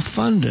been well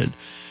funded,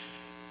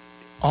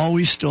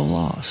 always still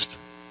lost.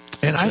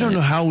 And I don't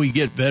know how we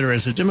get better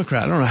as a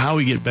Democrat. I don't know how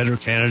we get better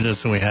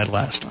candidates than we had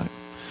last time.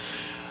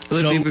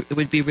 It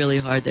would be really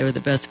hard. They were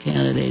the best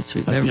candidates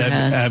we've ever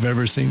had. I've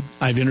ever seen.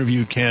 I've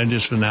interviewed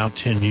candidates for now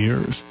 10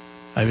 years.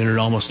 I've interviewed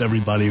almost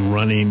everybody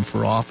running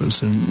for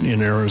office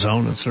in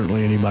Arizona,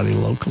 certainly anybody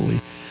locally.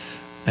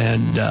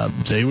 And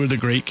they were the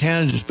great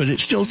candidates, but it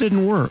still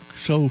didn't work.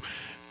 So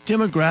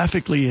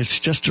demographically, it's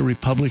just a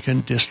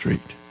Republican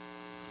district.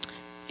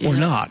 Or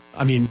not.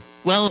 I mean,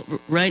 Well,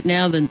 right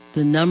now the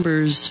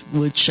numbers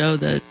would show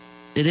that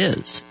it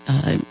is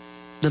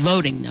the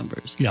voting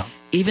numbers. Yeah.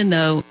 Even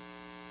though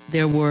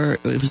it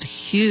was a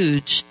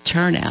huge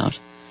turnout,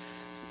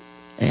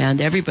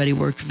 and everybody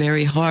worked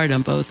very hard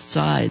on both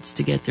sides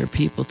to get their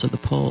people to the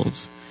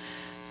polls.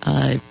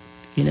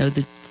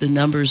 The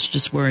numbers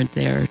just weren't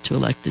there to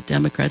elect the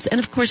Democrats,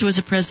 and of course it was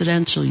a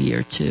presidential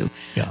year too,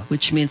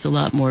 which means a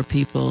lot more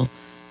people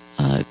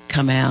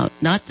come out.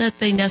 Not that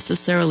they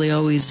necessarily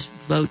always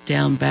vote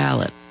down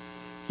ballot.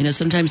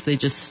 Sometimes they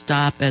just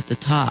stop at the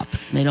top.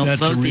 They don't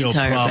vote the entire ballot. That's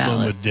a real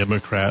problem with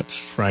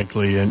Democrats,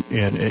 frankly, and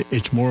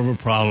it's more of a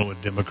problem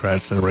with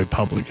Democrats than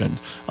Republicans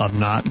of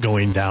not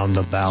going down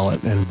the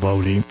ballot and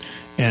voting.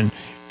 And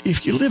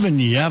if you live in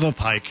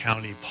Yavapai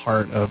County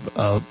part of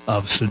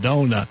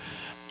Sedona,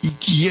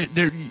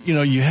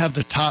 you have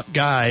the top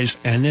guys,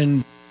 and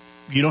then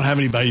you don't have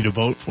anybody to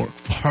vote for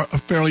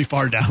fairly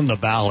far down the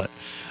ballot.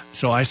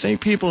 So I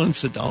think people in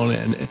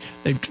Sedona,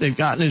 and they've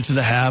gotten into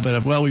the habit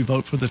of, we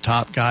vote for the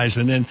top guys,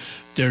 and then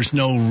there's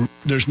no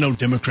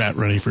Democrat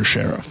running for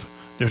sheriff.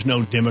 There's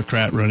no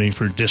Democrat running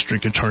for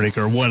district attorney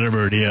or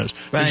whatever it is.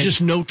 Right. There's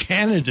just no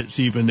candidates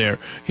even there.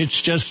 It's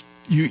just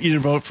you either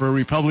vote for a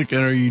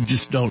Republican or you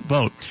just don't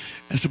vote.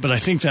 And so, but I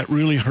think that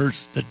really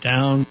hurts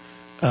not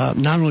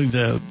only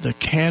the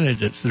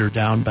candidates that are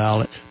down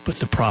ballot, but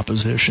the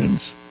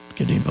propositions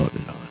getting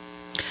voted on.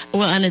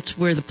 Well, and it's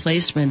where the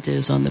placement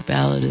is on the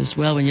ballot as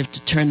well. When you have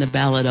to turn the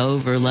ballot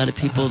over, a lot of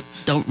people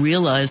don't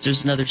realize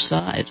there's another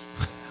side.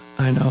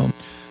 I know.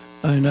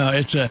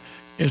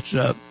 It's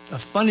a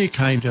funny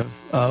kind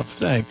of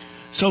thing.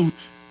 So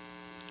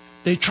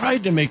they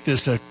tried to make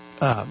this a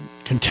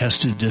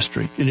contested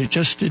district, and it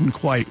just didn't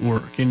quite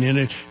work. And then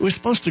it was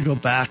supposed to go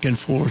back and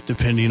forth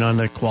depending on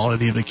the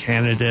quality of the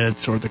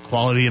candidates or the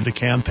quality of the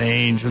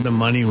campaigns or the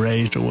money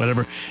raised or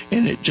whatever.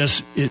 And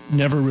it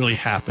never really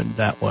happened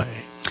that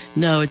way.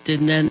 No, it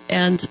didn't.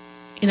 And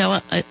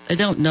I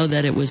don't know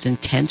that it was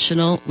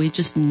intentional. We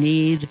just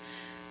need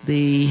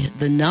the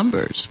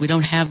numbers. We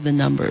don't have the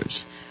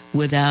numbers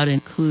without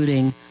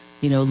including,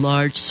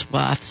 large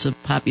swaths of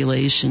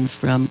population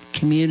from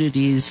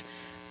communities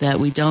that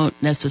we don't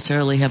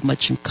necessarily have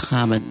much in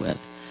common with.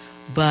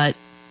 But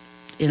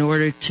in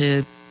order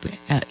to,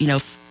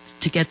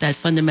 to get that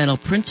fundamental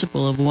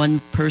principle of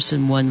one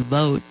person, one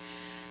vote,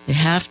 they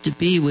have to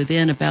be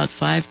within about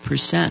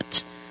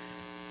 5%.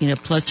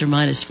 Plus or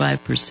minus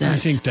 5%. I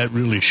think that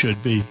really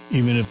should be,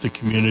 even if the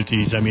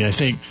communities.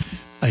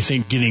 I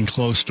think getting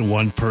close to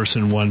one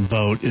person, one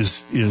vote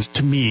is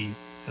to me,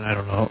 and I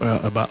don't know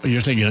about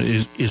you're thinking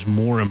is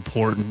more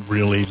important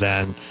really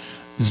than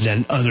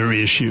other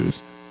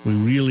issues. We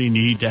really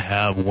need to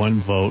have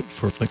one vote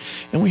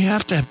and we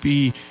have to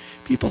be.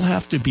 People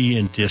have to be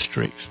in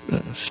districts,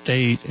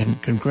 state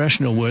and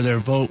congressional, where their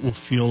vote will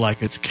feel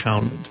like it's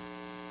counted,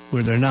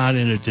 where they're not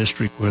in a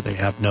district where they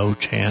have no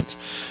chance.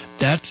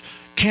 That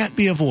can't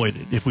be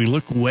avoided. If we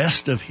look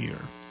west of here,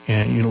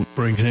 and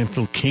for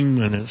example,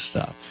 Kingman and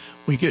stuff,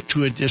 we get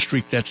to a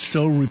district that's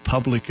so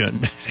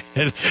Republican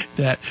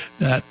that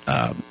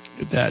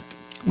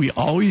we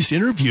always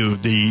interview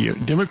the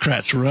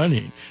Democrats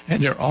running,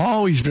 and they're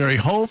always very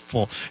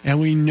hopeful, and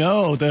we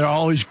know they're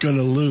always going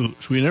to lose.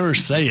 We never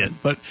say it,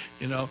 but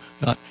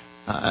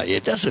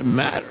it doesn't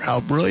matter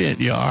how brilliant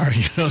you are.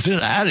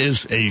 That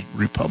is a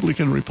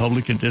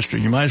Republican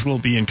district. You might as well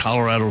be in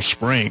Colorado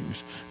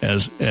Springs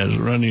as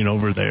running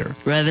over there.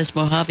 Right, that's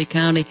Mojave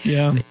County.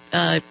 Yeah.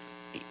 And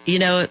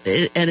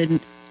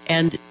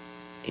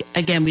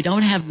again, we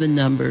don't have the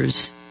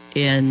numbers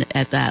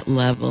at that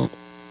level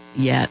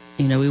yet.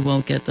 We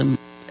won't get them,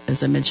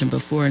 as I mentioned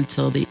before,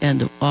 until the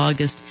end of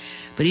August.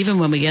 But even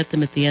when we get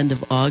them at the end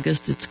of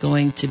August, it's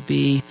going to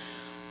be,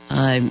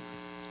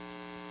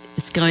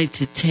 it's going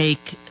to take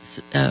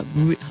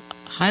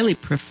highly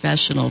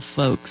professional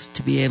folks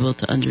to be able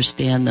to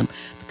understand them,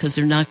 because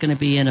they're not going to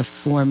be in a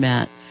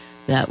format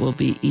that will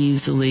be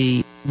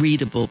easily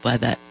readable by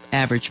that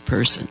average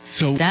person.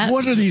 So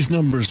what are these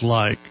numbers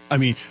like? All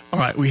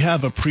right, we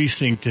have a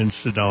precinct in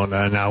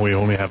Sedona, and now we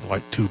only have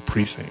 2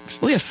 precincts.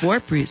 We have 4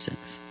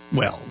 precincts.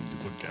 Well,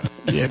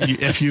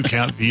 if you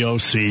count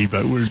VOC,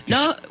 but we're...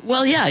 No,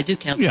 well, yeah, I do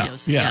count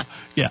VOC.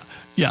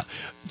 Yeah.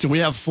 So we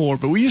have 4,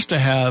 but we used to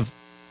have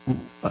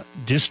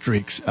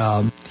districts,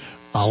 a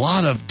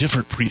lot of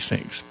different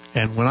precincts.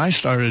 And when I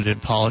started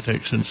in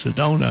politics in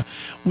Sedona,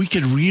 we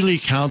could really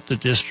count the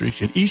districts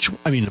and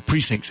the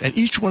precincts. And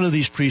each one of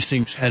these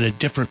precincts had a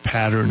different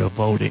pattern of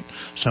voting.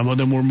 Some of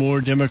them were more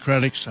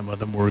Democratic, some of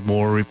them were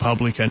more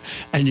Republican,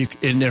 and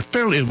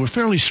were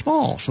fairly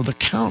small. So the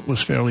count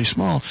was fairly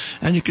small,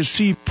 and you could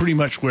see pretty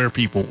much where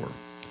people were.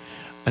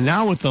 And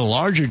now with the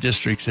larger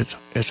districts,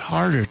 it's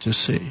harder to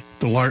see.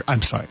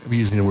 I'm sorry, I'm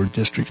using the word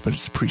districts, but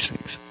it's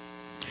precincts.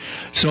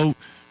 So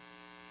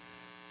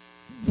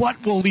what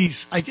will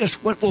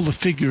the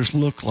figures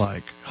look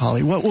like,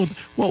 Holly? What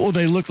will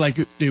they look like?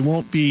 They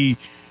won't be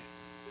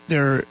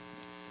there are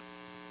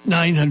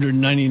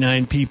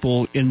 999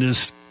 people in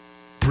this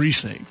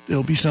precinct.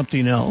 There'll be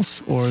something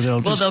else, or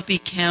there'll be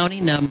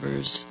county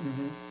numbers,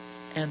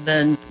 and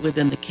then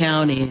within the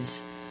counties,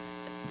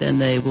 than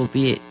they will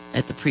be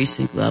at the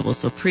precinct level.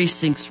 So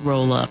precincts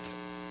roll up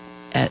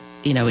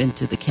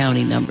into the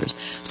county numbers.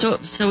 So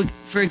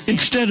for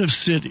example,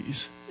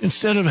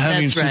 instead of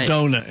having That's right.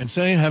 Sedona,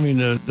 instead of having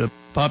the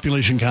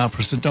population count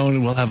for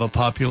Sedona, we'll have a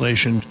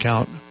population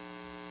count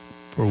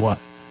for what?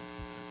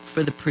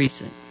 For the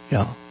precinct.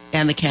 Yeah.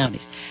 And the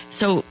counties.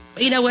 So,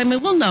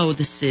 we'll know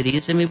the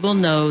cities. We'll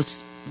know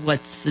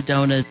what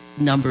Sedona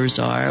numbers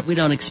are. We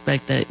don't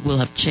expect that we'll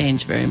have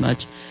changed very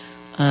much.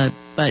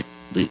 But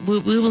we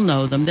will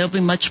know them. They'll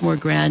be much more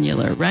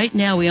granular. Right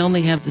now, we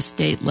only have the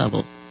state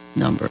level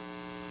number.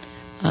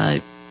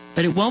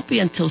 But it won't be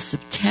until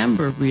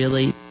September,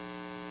 really,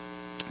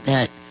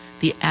 that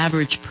the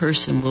average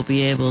person will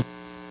be able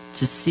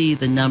to see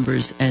the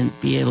numbers and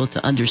be able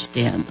to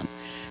understand them.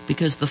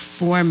 Because the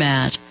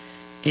format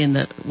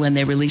when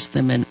they release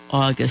them in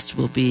August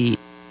will be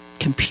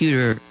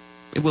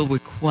it will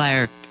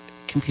require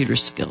computer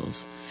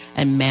skills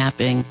and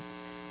mapping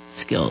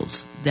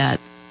skills that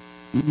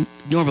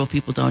normal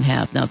people don't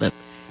have. Now, the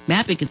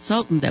mapping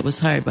consultant that was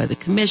hired by the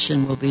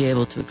commission will be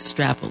able to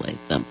extrapolate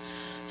them.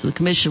 So the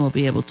commission will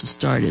be able to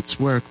start its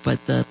work, but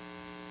the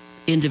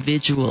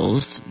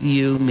individuals,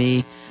 you,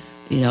 me,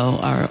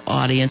 our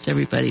audience,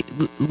 everybody,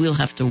 we'll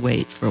have to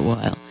wait for a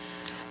while.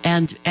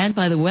 And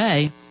by the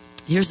way,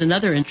 here's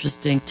another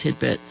interesting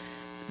tidbit.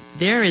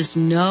 There is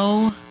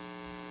no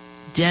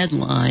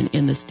deadline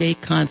in the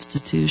state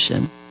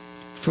constitution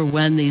for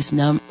when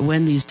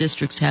these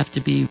districts have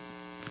to be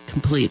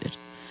completed.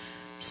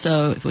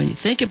 So when you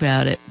think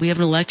about it, we have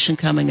an election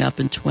coming up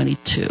in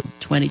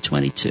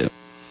 2022.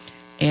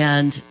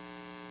 And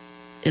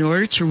in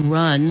order to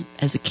run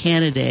as a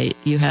candidate,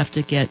 you have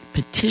to get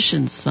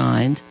petitions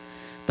signed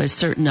by a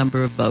certain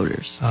number of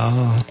voters.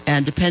 Oh.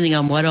 And depending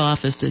on what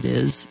office it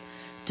is,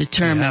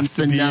 determines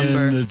the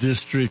number. In the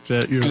district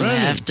that you're running. You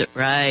have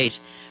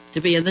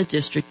to be in the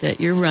district that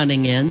you're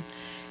running in.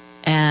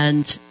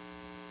 And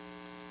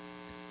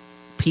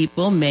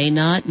people may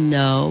not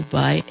know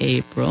by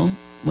April,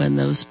 when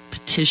those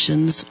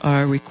petitions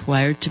are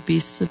required to be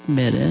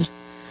submitted,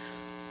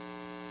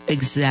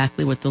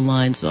 exactly what the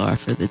lines are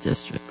for the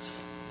districts.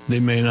 They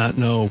may not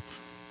know.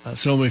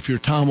 So if you're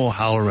Tom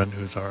O'Halloran,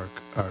 who's our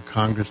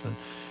congressman,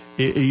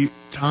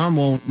 Tom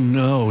won't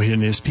know,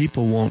 and his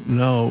people won't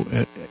know,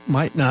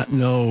 might not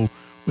know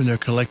when they're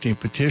collecting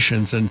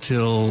petitions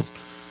until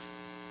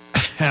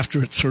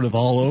after it's sort of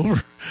all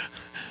over.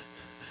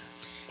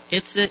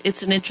 It's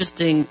an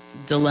interesting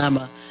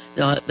dilemma.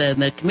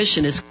 The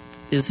commission is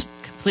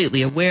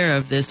completely aware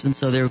of this, and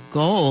so their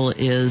goal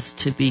is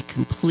to be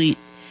complete.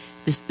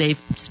 They've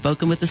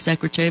spoken with the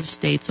Secretary of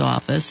State's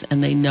office,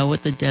 and they know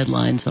what the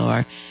deadlines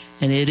are,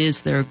 and it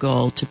is their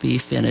goal to be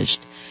finished.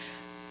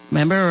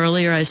 Remember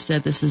earlier I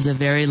said this is a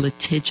very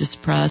litigious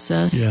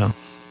process? Yeah.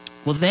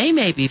 Well, they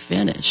may be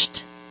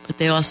finished, but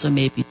they also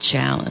may be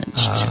challenged,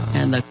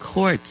 and the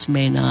courts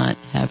may not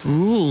have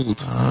ruled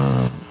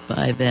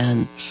by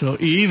then. So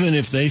even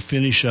if they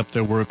finish up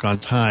their work on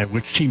time,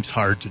 which seems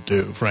hard to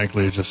do,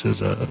 frankly, just as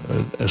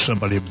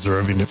somebody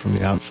observing it from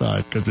the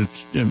outside, because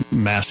it's a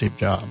massive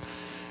job.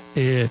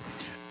 And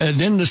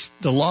then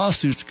the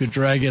lawsuits could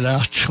drag it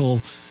out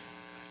till...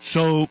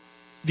 So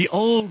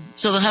they'll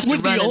have to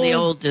run in the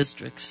old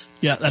districts.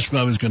 Yeah, that's what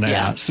I was going to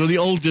ask. So the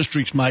old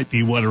districts might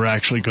be what are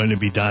actually going to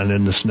be done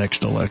in this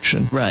next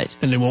election. Right.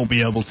 And they won't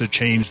be able to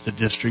change the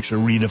districts or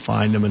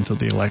redefine them until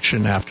the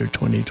election after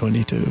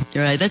 2022.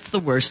 Right, that's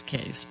the worst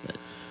case. But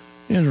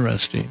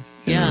Interesting.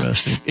 Yeah.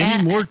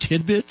 Any more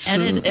tidbits?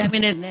 And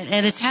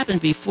it's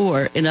happened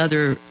before in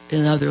other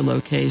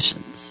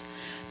locations.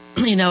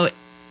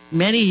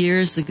 Many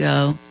years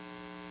ago,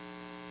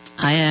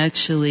 I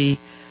actually...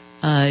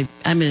 I'm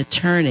an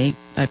attorney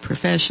by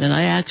profession.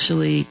 I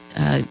actually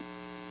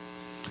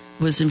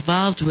was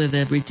involved with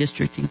a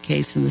redistricting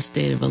case in the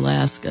state of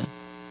Alaska.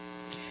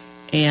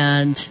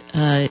 And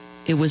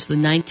it was the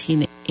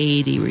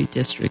 1980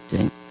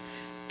 redistricting.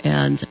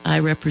 And I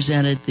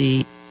represented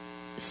the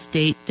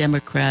state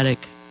Democratic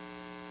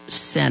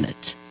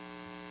Senate.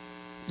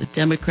 The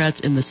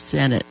Democrats in the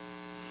Senate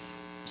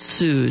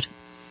sued.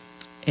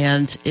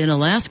 And in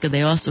Alaska,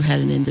 they also had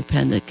an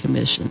independent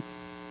commission.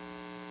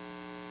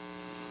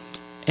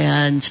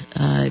 And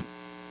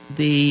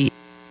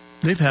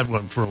they've had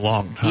one for a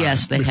long time.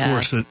 Yes, they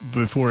have.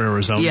 Before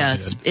Arizona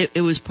Yes, did.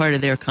 It was part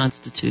of their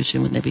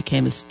constitution when they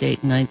became a state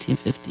in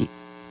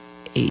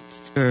 1958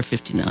 or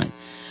 59.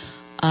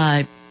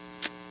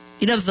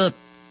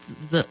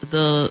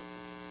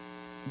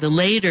 The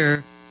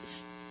later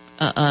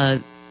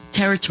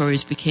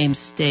territories became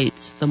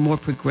states, the more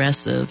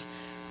progressive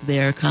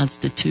their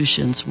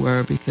constitutions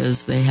were,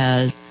 because they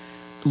had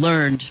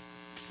learned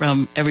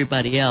from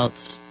everybody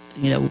else,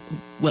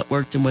 what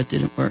worked and what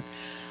didn't work.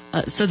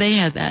 So they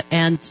had that,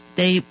 and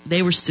they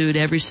were sued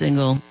every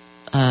single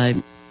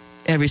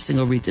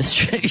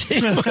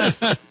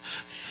redistricting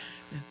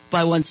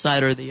by one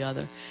side or the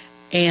other,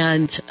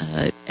 and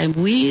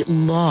we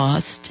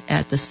lost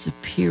at the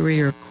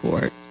Superior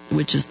Court,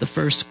 which is the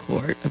first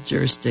court of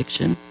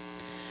jurisdiction.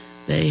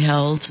 They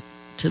held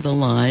to the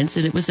lines,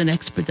 and it was an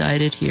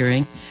expedited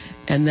hearing,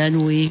 and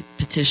then we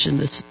petitioned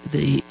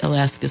the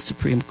Alaska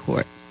Supreme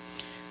Court.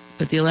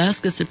 But the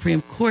Alaska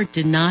Supreme Court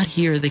did not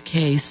hear the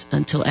case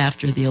until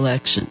after the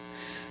election.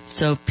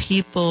 So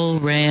people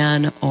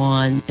ran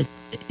on,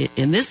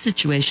 in this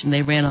situation,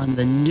 they ran on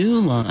the new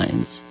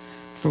lines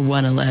for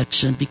one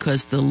election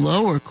because the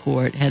lower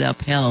court had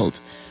upheld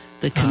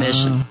the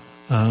commission.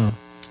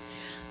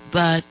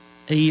 But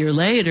a year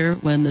later,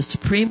 when the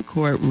Supreme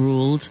Court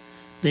ruled,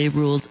 they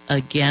ruled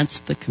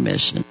against the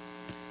commission.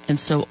 And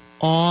so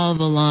all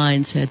the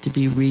lines had to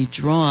be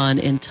redrawn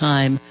in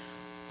time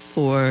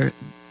for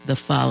the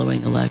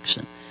following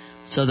election.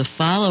 So the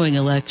following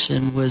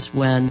election was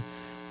when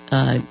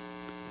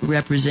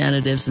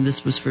representatives, and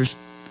this was for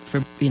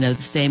the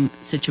same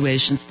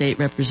situation, state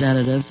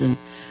representatives and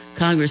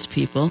Congress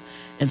people,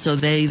 and so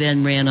they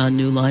then ran on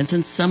new lines,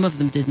 and some of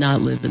them did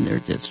not live in their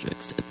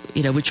districts,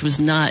 which was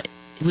not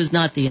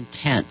the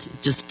intent.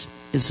 It just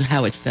is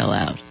how it fell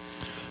out.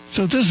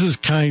 So this is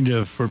kind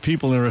of, for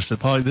people interested,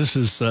 probably this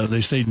is,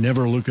 they say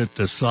never look at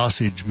the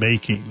sausage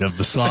making of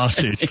the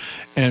sausage.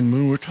 And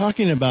when we're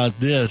talking about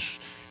this,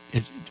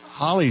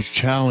 Holly's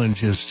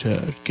challenge is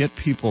to get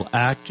people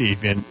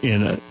active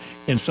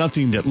in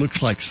something that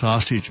looks like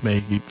sausage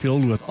making,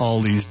 filled with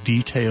all these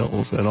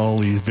details and all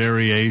these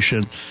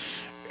variations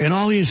and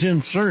all these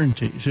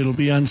uncertainties. It'll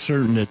be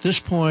uncertain at this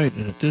point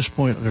and at this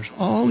point. There's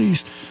all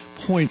these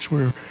points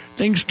where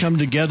things come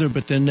together,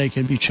 but then they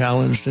can be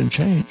challenged and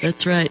changed.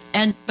 That's right.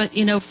 But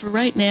for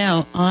right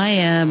now, I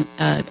am,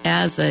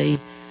 as a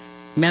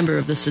member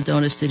of the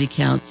Sedona City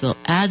Council,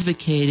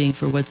 advocating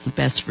for what's the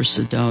best for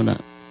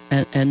Sedona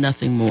and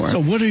nothing more.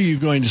 So what are you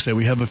going to say?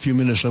 We have a few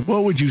minutes left.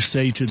 What would you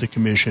say to the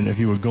commission if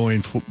you were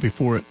going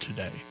before it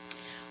today?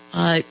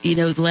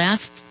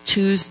 Last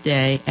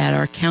Tuesday at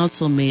our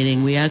council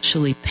meeting, we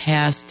actually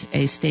passed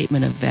a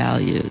statement of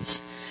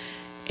values.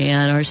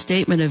 And our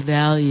statement of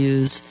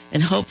values,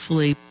 and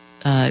hopefully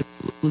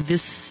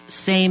this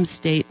same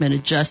statement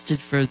adjusted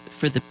for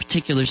the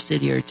particular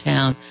city or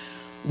town,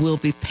 will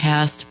be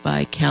passed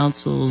by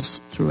councils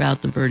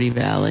throughout the Verde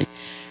Valley.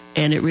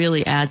 And it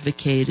really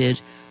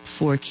advocated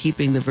for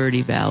keeping the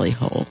Verde Valley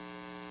whole.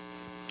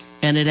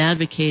 And it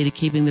advocated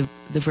keeping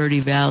the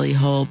Verde Valley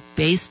whole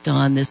based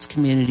on this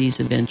communities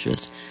of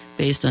interest,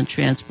 based on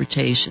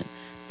transportation,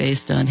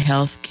 based on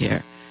health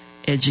care,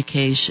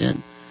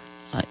 education,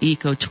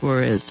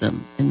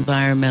 ecotourism,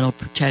 environmental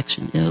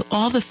protection,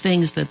 all the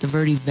things that the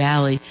Verde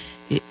Valley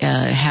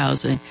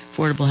housing,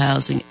 affordable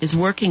housing, is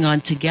working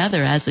on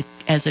together as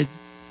a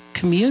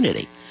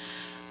community.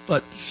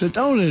 But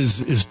Sedona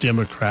is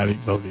Democratic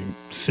voting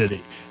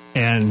city,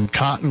 and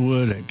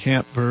Cottonwood and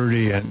Camp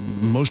Verde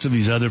and most of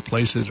these other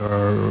places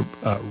are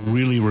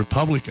really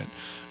Republican.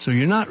 So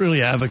you're not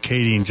really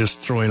advocating just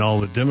throwing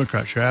all the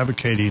Democrats. You're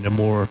advocating a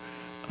more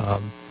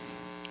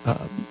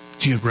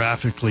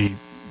geographically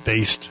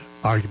based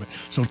argument.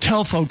 So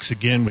tell folks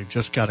again, we've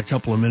just got a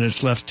couple of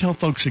minutes left. Tell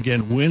folks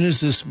again, when is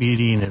this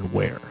meeting and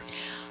where?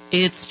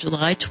 It's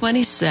July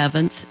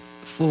 27th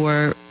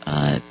for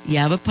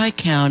Yavapai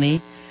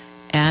County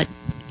at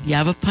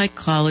Yavapai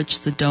College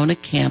Sedona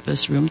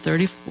campus, room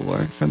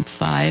 34, from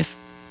 5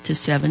 to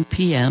 7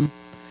 p.m.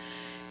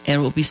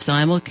 And will be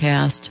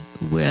simulcast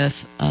with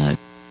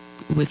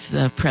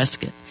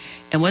Prescott.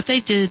 And what they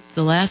did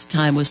the last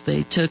time was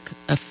they took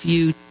a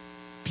few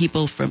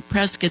people from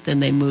Prescott, then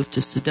they moved to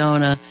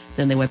Sedona,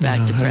 then they went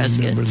back to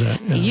Prescott. I remember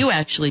that, yeah. You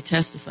actually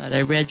testified.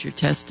 I read your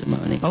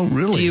testimony. Oh,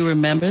 really? Do you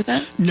remember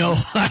that? No,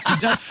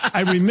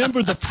 I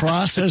remember the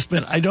process,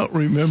 but I don't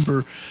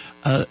remember.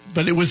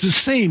 But it was the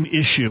same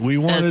issue. We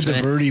wanted the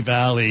Verde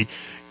Valley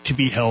to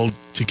be held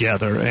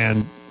together,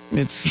 and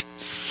it's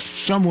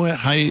some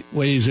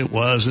ways it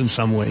was, and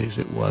some ways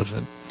it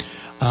wasn't.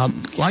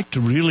 I'd like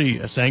to really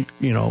thank,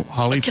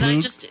 Holly. Can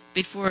I just,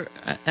 before,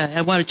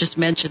 I want to just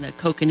mention that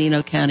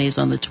Coconino County is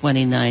on the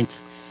 29th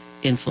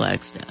in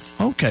Flagstaff.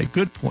 Okay,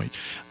 good point.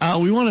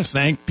 We want to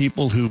thank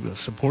people who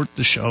support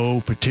the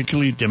show,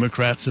 particularly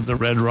Democrats of the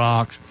Red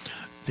Rocks,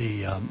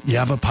 the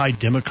Yavapai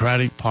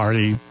Democratic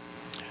Party,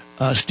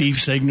 Steve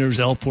Segner's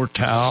El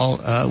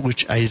Portal,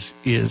 which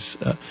is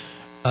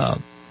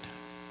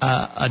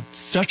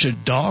such a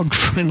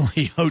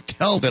dog-friendly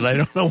hotel that I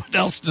don't know what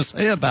else to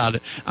say about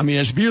it. I mean,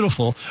 it's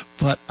beautiful,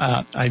 but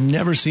I've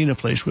never seen a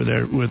place where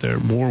they're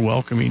more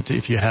welcoming to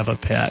if you have a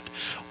pet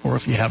or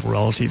if you have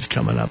relatives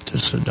coming up to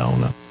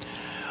Sedona.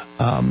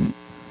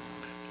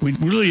 We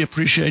really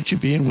appreciate you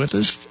being with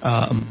us.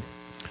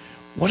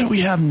 What do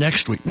we have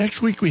next week?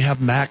 Next week we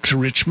have Max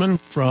Richmond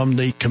from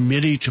the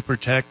Committee to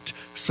Protect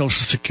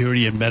Social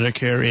Security and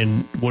Medicare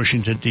in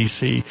Washington,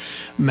 D.C.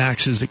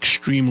 Max is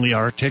extremely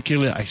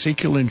articulate. I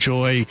think you'll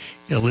enjoy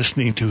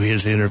listening to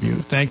his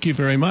interview. Thank you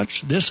very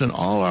much. This and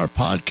all our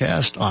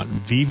podcasts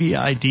on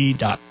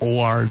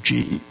vvid.org.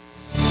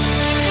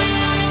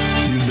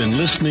 You've been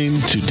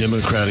listening to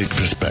Democratic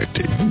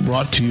Perspective,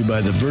 brought to you by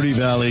the Verde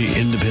Valley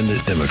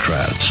Independent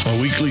Democrats, a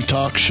weekly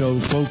talk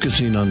show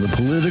focusing on the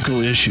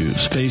political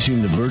issues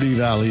facing the Verde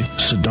Valley,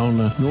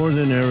 Sedona,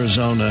 Northern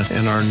Arizona,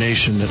 and our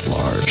nation at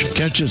large.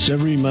 Catch us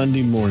every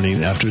Monday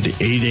morning after the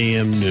 8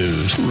 a.m.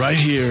 news, right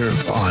here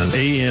on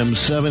AM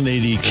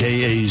 780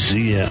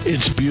 KAZM.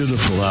 It's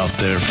beautiful out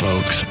there,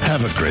 folks.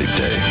 Have a great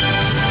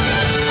day.